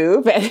made you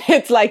move, and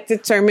it's like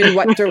determined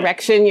what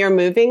direction you're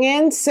moving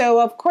in.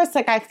 So of course,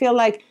 like I feel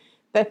like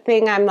the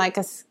thing I'm like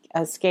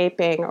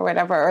escaping or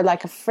whatever, or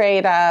like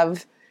afraid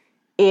of,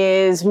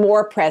 is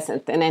more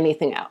present than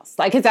anything else.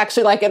 Like it's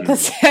actually like at the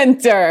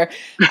center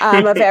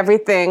of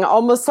everything,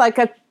 almost like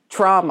a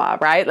trauma,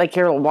 right? Like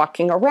you're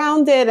walking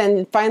around it,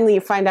 and finally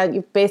you find out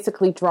you've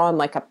basically drawn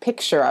like a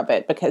picture of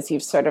it because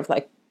you've sort of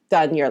like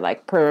done your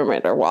like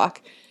perimeter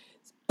walk.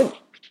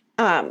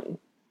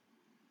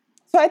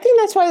 So I think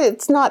that's why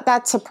it's not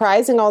that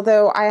surprising,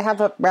 although I have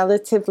a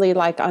relatively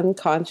like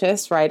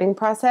unconscious writing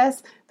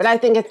process, but I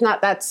think it's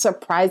not that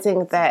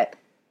surprising that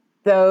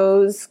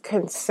those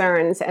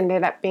concerns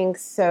ended up being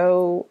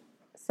so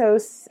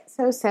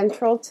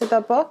central to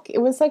the book. It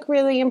was like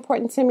really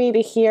important to me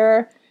to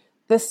hear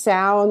the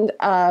sound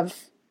of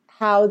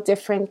how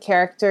different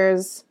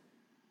characters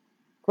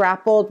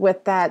grappled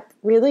with that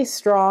really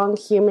strong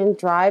human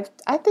drive.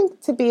 I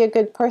think to be a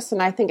good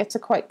person, I think it's a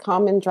quite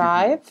common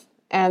drive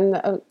and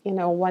a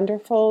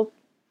wonderful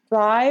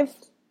drive,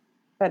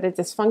 but a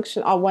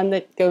dysfunctional one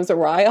that goes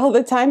awry all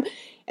the time.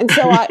 And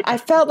so I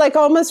felt like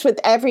almost with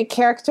every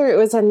character, it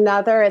was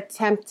another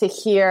attempt to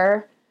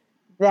hear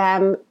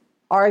them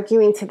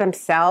arguing to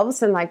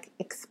themselves and like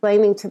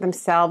explaining to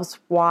themselves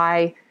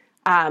why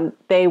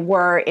they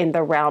were in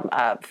the realm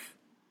of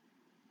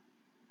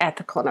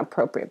ethical and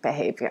appropriate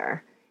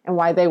behavior and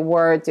why they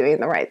were doing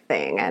the right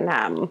thing.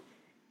 And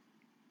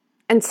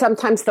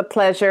sometimes the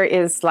pleasure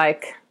is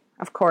like,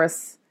 of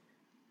course,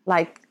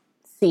 like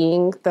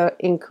seeing the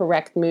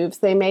incorrect moves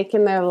they make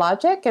in their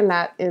logic, and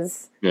that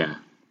is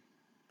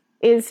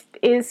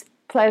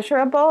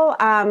pleasurable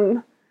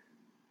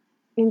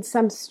in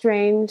some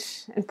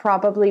strange and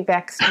probably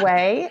vexed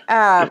way.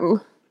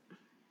 And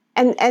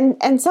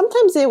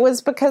sometimes it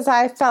was because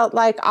I felt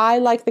like I,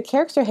 like the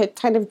character, had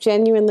kind of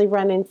genuinely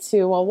run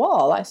into a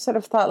wall. I sort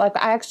of thought like,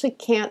 I actually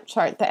can't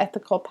chart the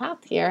ethical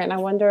path here, and I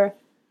wonder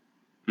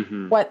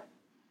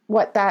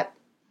what that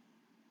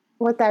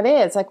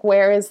is. Like,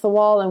 where is the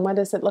wall, and what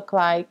does it look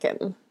like?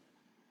 And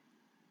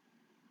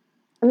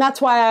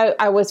that's why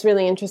I was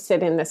really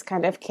interested in this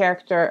kind of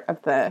character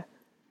of the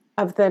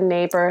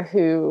neighbor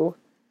who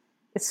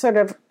is sort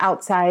of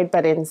outside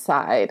but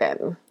inside,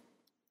 and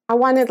I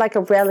wanted like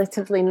a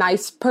relatively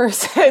nice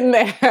person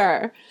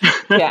there.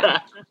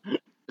 Yeah.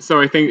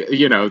 So I think,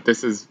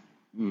 this is,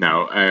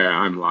 no,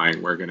 I'm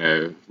lying.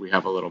 We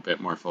have a little bit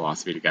more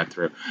philosophy to get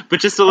through, but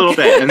just a little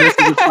bit. And this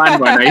is a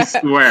fun one, I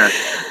swear.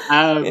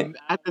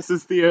 This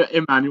is the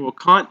Immanuel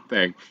Kant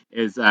thing,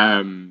 is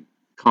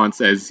Kant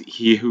says,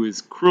 he who is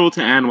cruel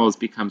to animals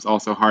becomes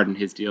also hard in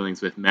his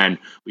dealings with men.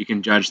 We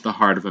can judge the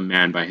heart of a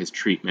man by his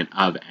treatment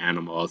of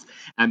animals.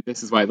 And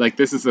this is why, like,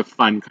 this is a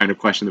fun kind of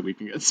question that we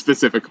can get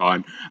specific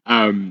on.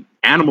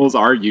 Animals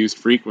are used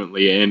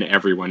frequently, and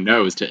everyone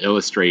knows, to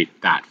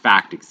illustrate that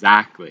fact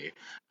exactly.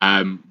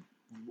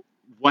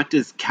 What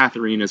does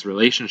Katharina's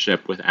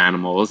relationship with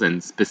animals,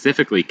 and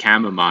specifically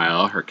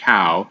Chamomile, her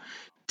cow,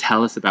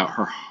 tell us about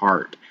her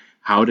heart?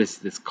 How does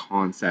this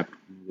concept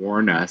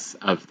warn us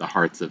of the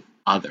hearts of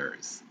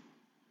others?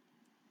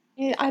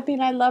 I mean,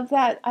 I love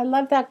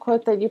that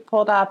quote that you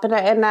pulled up,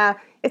 and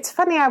it's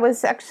funny. I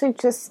was actually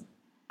just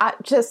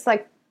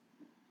like,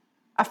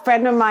 a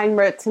friend of mine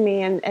wrote to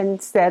me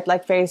and said,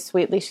 like, very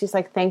sweetly, she's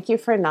like, "Thank you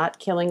for not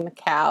killing the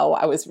cow.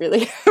 I was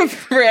really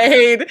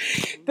afraid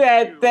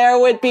that there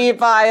would be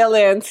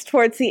violence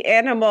towards the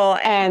animal."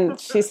 And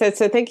she said,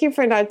 "So thank you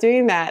for not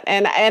doing that."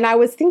 And I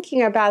was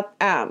thinking about,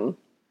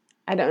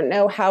 I don't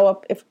know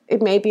if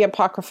it may be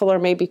apocryphal or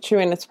may be true,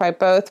 and it's probably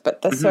both,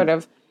 but the sort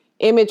of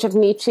image of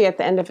Nietzsche at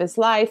the end of his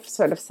life,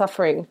 sort of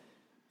suffering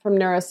from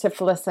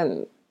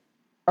neurosyphilis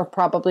or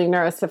probably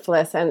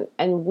neurosyphilis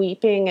and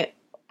weeping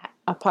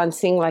upon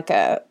seeing like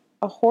a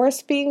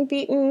horse being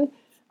beaten.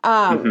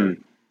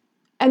 And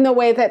the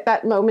way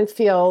that moment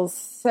feels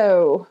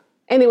so,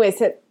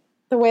 anyways,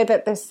 the way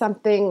that there's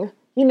something,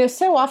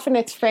 so often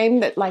it's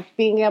framed that like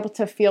being able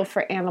to feel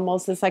for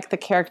animals is like the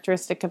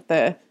characteristic of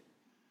the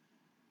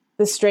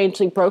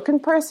strangely broken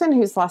person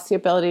who's lost the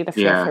ability to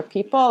feel for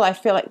people. I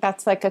feel like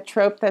that's like a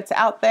trope that's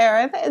out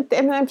there,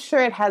 and I'm sure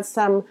it has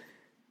some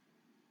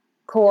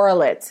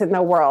correlates in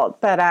the world.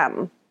 But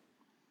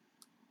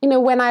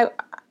when I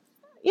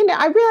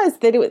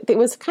realized that it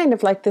was kind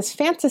of like this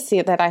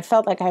fantasy that I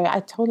felt like I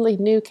totally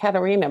knew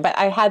Katharina, but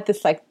I had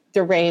this like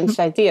deranged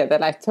idea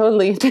that I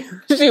totally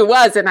knew who she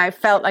was, and I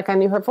felt like I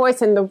knew her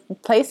voice, and the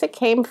place it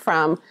came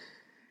from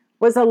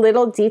was a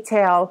little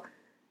detail.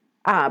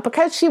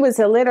 Because she was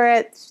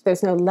illiterate,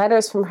 there's no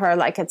letters from her.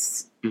 Like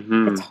it's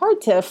hard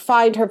to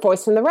find her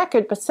voice in the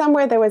record, but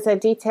somewhere there was a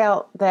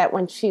detail that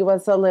when she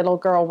was a little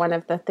girl, one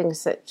of the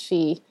things that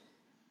she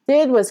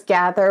did was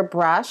gather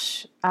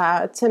brush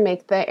to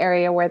make the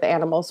area where the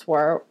animals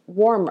were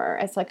warmer.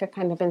 It's like a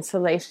kind of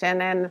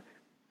insulation, and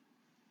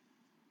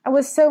it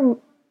was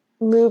so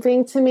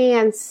moving to me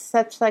and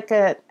such like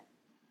a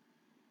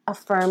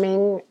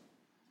affirming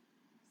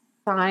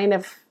sign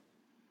of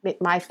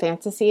my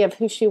fantasy of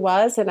who she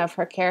was and of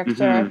her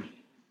character.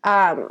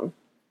 And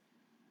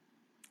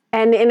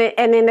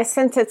in a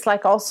sense, it's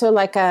like also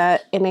like an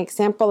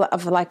example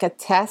of like a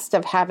test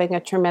of having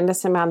a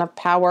tremendous amount of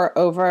power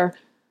over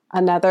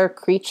another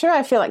creature.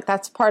 I feel like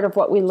that's part of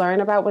what we learn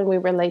about when we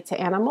relate to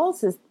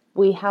animals, is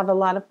we have a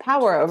lot of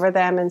power over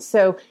them. And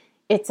so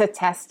it's a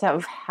test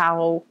of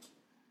how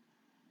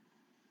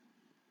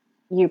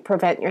you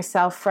prevent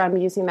yourself from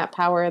using that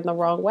power in the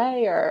wrong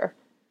way or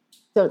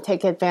don't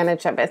take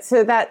advantage of it.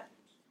 So that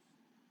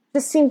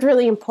just seemed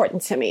really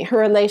important to me. Her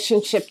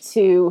relationship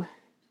to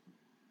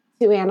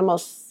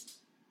animals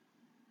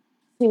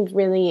seemed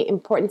really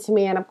important to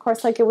me. And of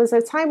course, like, it was a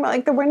time where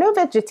like there were no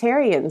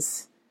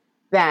vegetarians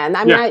then.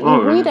 I mean,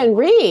 you read and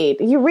read.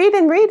 You read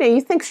and read, and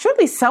you think,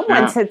 surely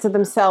someone said to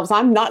themselves,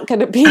 I'm not going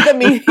to be the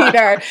meat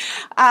eater.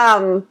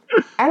 And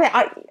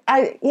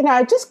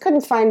I just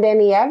couldn't find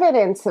any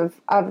evidence of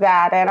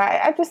that. And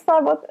I just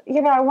thought, well,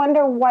 I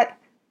wonder what,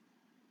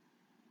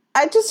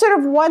 I just sort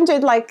of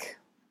wondered, like,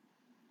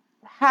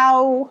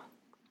 how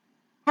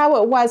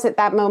it was at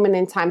that moment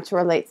in time to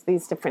relate to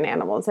these different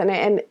animals.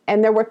 And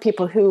there were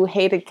people who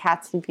hated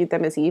cats and viewed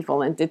them as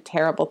evil and did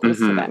terrible things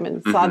to them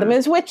and saw them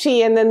as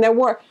witchy. And then there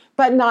were,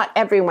 but not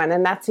everyone.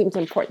 And that seemed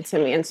important to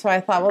me. And so I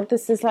thought, well,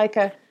 this is like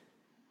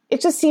it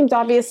just seemed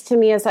obvious to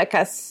me as like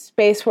a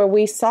space where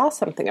we saw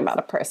something about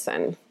a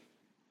person.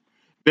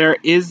 There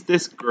is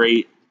this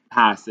great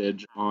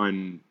passage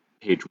on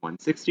page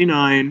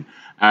 169.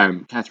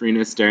 Katharina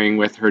is staying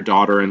with her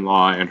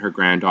daughter-in-law and her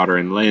granddaughter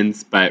in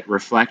Linz, but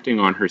reflecting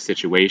on her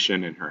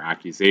situation and her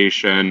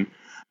accusation.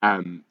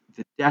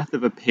 The death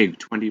of a pig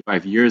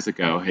 25 years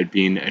ago had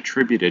been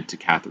attributed to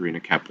Katharina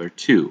Kepler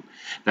too,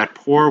 that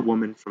poor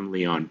woman from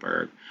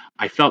Leonberg.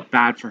 I felt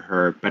bad for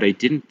her, but I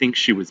didn't think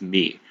she was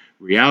me.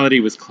 Reality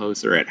was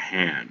closer at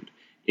hand,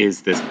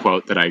 is this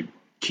quote that I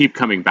keep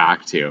coming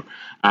back to.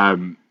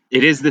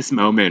 It is this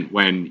moment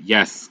when,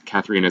 yes,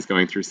 Katharina is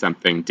going through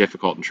something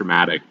difficult and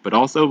traumatic, but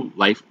also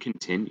life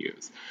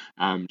continues.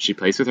 She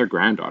plays with her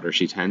granddaughter.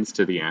 She tends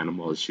to the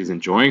animals. She's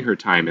enjoying her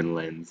time in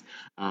Linz,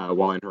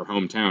 while in her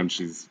hometown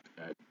she's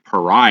a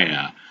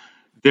pariah.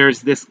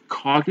 There's this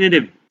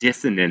cognitive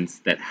dissonance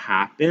that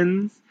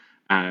happens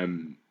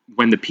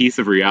when the piece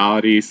of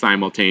reality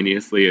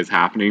simultaneously is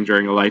happening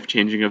during a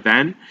life-changing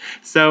event.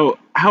 So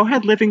how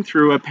had living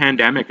through a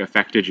pandemic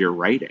affected your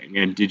writing,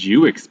 and did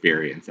you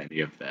experience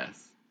any of this?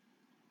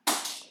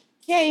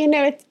 Yeah, you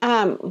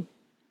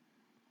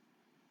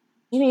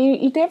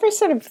never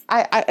sort of,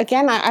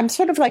 I'm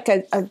sort of like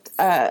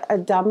a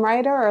dumb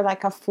writer or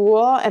like a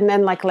fool. And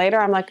then like later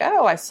I'm like,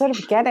 oh, I sort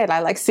of get it. I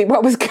like see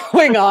what was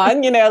going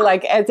on,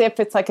 like as if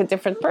it's like a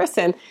different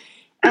person.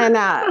 And,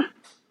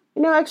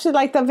 actually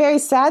like the very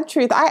sad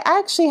truth, I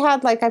actually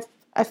had like,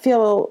 I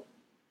feel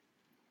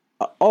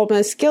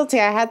almost guilty.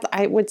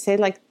 I would say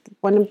like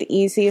one of the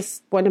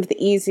easiest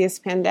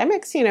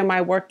pandemics.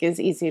 My work is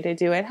easy to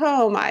do at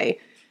home. I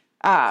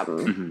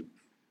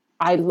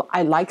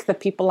like the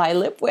people I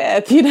live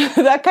with,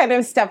 that kind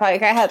of stuff.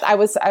 I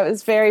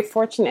was very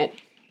fortunate.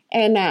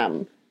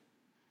 And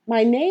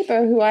my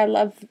neighbor, who I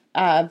love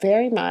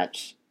very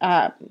much,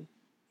 and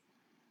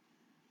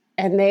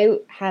they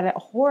had a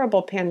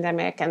horrible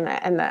pandemic, and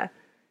the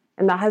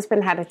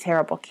husband had a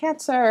terrible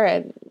cancer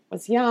and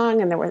was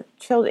young, and there were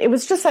children. It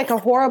was just like a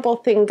horrible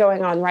thing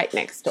going on right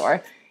next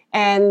door.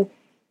 And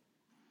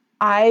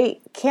I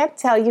can't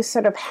tell you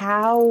sort of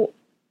how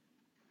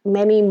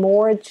many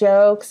more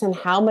jokes and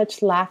how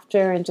much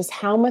laughter and just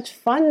how much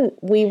fun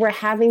we were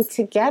having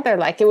together.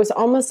 Like it was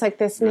almost like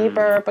this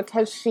neighbor,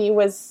 because she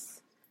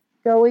was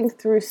going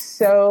through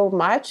so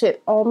much,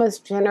 it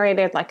almost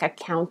generated like a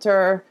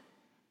counter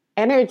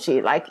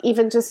energy. Like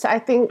even just, I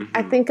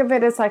think of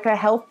it as like a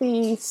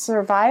healthy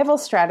survival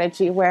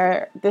strategy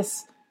where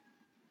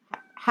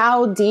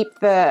how deep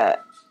the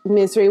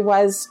misery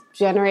was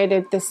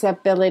generated this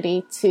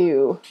ability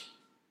to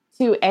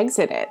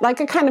exit it, like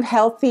a kind of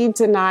healthy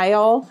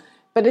denial,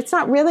 but it's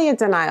not really a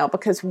denial,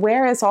 because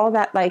where is all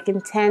that like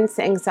intense,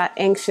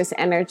 anxious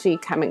energy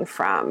coming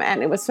from?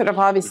 And it was sort of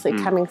obviously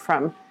coming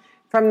from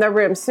the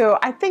room. So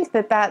I think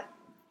that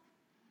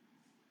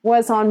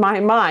was on my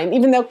mind,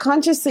 even though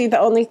consciously the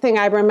only thing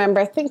I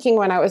remember thinking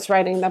when I was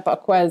writing the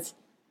book was,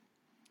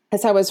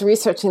 as I was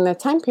researching the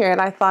time period,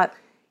 I thought,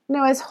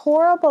 as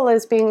horrible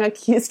as being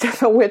accused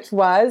of a witch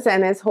was,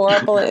 and as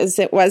horrible as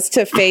it was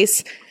to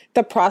face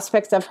the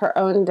prospect of her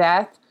own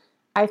death,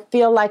 I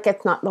feel like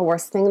it's not the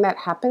worst thing that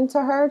happened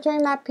to her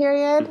during that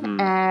period.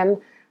 And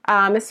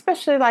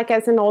especially like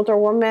as an older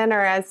woman,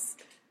 or as,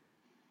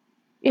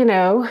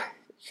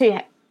 she,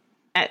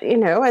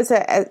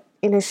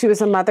 she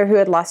was a mother who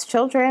had lost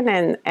children,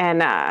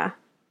 and I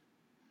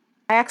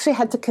actually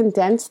had to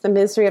condense the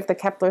misery of the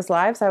Keplers'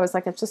 lives. I was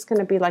like, it's just going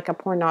to be like a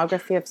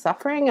pornography of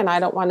suffering, and I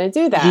don't want to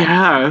do that.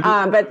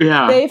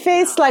 Yeah. They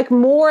faced like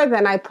more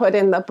than I put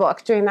in the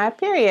book during that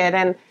period.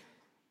 And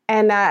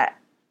I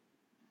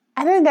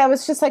think that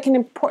was just like an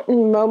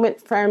important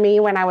moment for me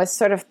when I was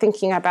sort of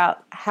thinking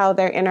about how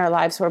their inner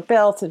lives were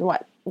built and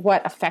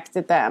what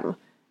affected them,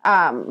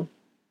 to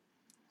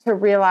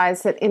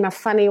realize that in a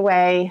funny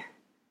way,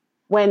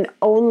 when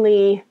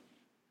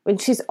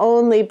she's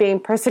only being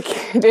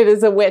persecuted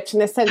as a witch,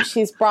 in a sense,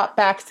 she's brought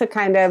back to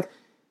kind of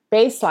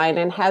baseline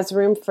and has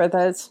room for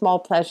the small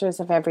pleasures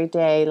of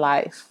everyday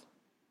life.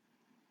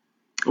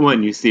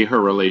 When you see her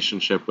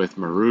relationship with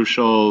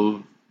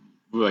Maruschel,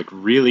 like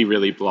really,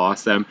 really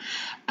blossom.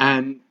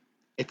 And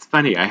it's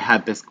funny, I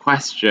had this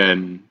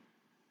question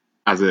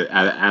as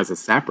a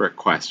separate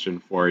question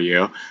for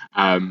you,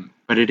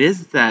 but it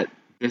is that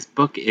this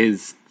book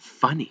is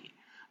funny.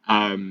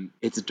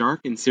 It's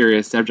dark and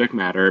serious subject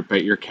matter,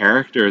 but your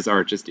characters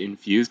are just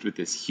infused with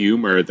this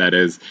humor that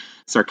is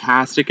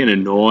sarcastic and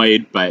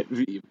annoyed, but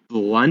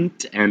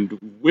blunt and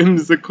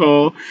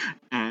whimsical.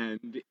 And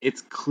And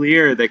it's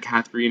clear that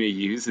Katharina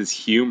uses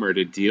humor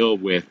to deal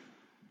with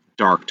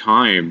dark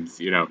times,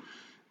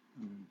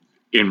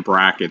 in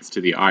brackets to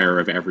the ire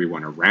of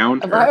everyone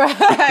around her.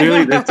 But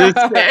clearly, this is,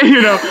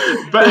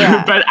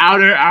 but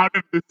out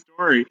of the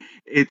story,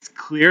 it's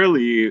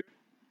clearly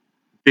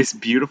this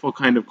beautiful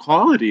kind of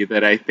quality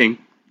that I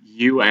think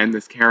you and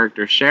this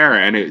character share,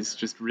 and it's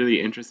just really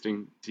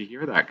interesting to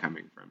hear that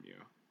coming from you.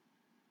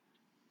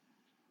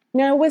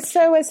 No, it was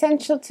so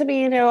essential to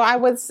me. I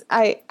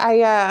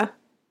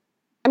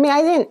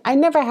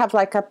never have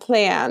like a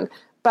plan,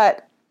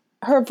 but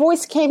her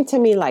voice came to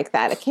me like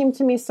that. It came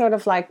to me sort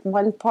of like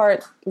one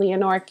part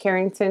Leonora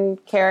Carrington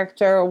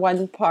character,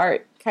 one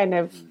part kind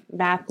of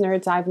math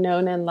nerds I've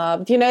known and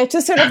loved. It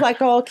just sort of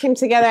like all came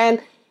together.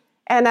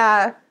 And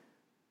I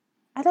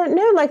don't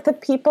know, like the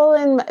people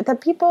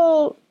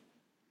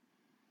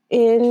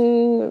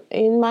in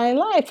my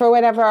life or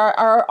whatever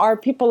are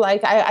people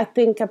like I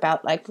think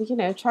about, like,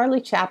 Charlie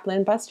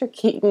Chaplin, Buster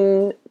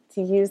Keaton,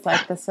 to use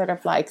like the sort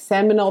of like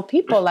seminal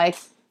people. Like,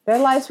 their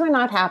lives were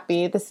not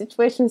happy. The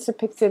situations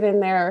depicted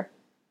in their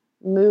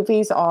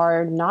movies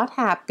are not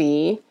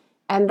happy,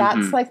 and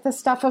that's like the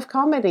stuff of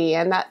comedy.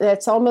 And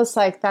that's almost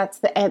like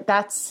that's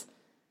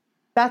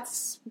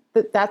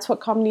what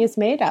comedy is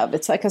made of.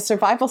 It's like a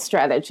survival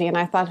strategy. And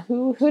I thought,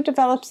 who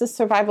develops this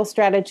survival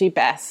strategy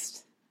best?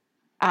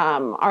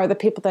 Are the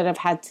people that have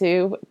had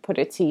to put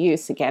it to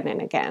use again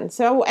and again.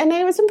 So, and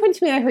it was important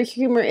to me that her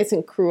humor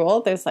isn't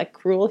cruel. There's like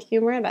cruel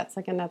humor. That's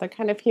like another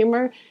kind of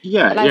humor.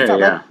 Yeah, I felt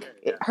like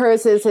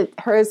hers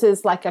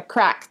is like a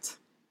cracked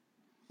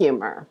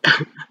humor.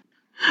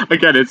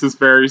 Again, it's just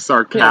very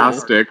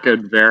sarcastic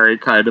and very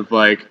kind of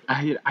like,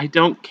 I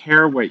don't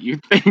care what you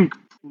think.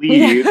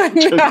 Please,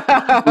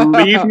 just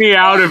leave me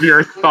out of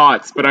your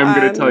thoughts, but I'm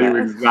going to tell you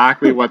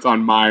exactly what's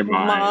on my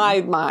mind.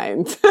 My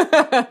mind.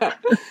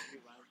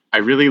 I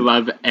really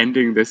love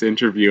ending this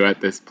interview at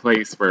this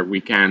place where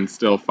we can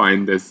still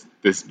find this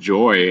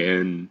joy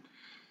in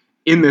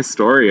this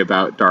story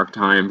about dark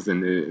times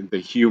and the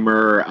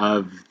humor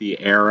of the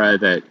era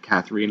that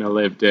Katharina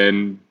lived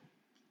in,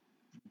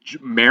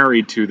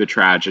 married to the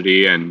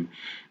tragedy and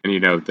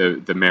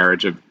the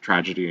marriage of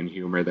tragedy and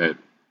humor that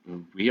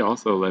we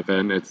also live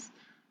in. It's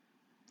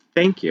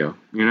thank you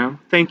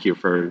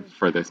for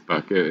this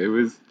book. It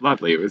was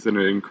lovely. It was an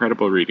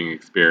incredible reading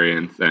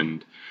experience.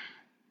 And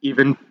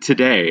even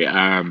today,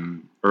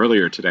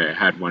 earlier today, I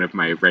had one of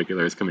my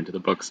regulars come into the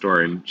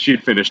bookstore, and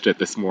she'd finished it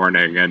this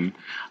morning, and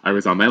I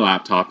was on my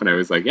laptop, and I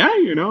was like,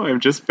 I'm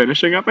just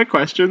finishing up my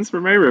questions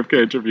for my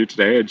Rivka interview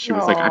today, and she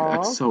was like,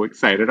 I'm so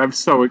excited. I'm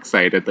so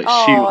excited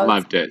that she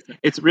loved it.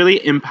 It's really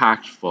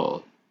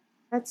impactful.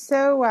 That's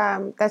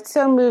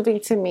so moving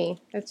to me.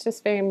 That's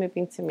just very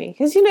moving to me.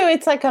 Because,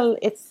 it's like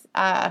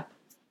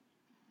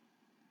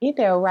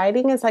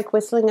writing is like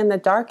whistling in the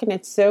dark, and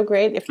it's so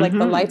great if like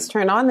the lights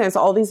turn on, there's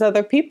all these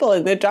other people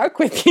in the dark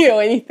with you,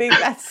 and you think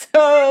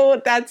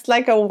that's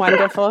like a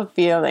wonderful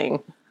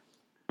feeling.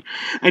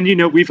 And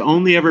we've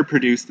only ever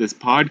produced this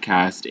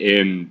podcast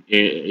in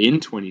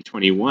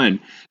 2021,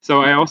 so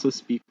I also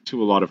speak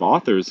to a lot of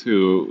authors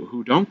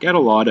who don't get a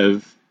lot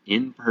of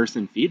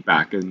in-person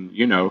feedback, and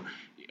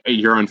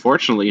you're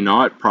unfortunately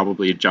not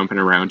probably jumping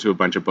around to a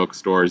bunch of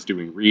bookstores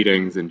doing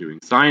readings and doing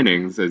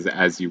signings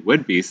as you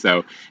would be.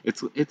 So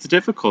it's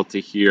difficult to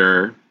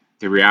hear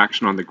the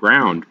reaction on the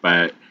ground.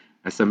 But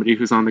as somebody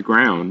who's on the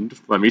ground,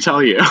 let me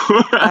tell you.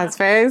 That's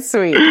very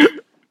sweet.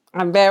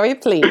 I'm very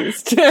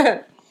pleased.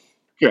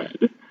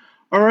 Good.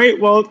 All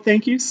right. Well,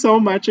 thank you so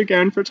much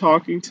again for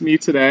talking to me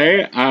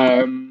today.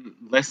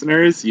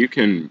 Listeners, you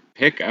can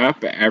pick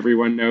up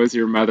Everyone Knows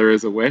Your Mother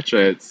is a Witch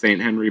at St.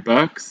 Henry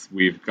Books.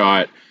 We've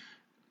got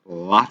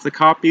lots of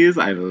copies.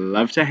 I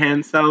love to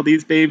hand sell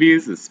these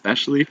babies,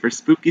 especially for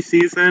spooky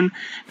season.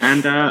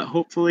 And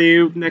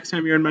hopefully next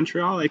time you're in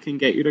Montreal, I can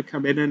get you to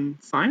come in and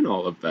sign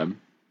all of them.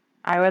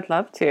 I would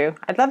love to.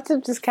 I'd love to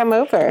just come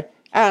over.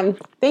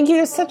 Thank you.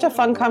 It was such a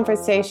fun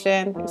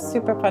conversation. It was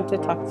super fun to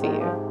talk to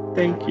you.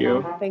 Thank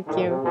you. Thank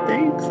you.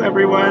 Thanks,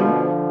 everyone.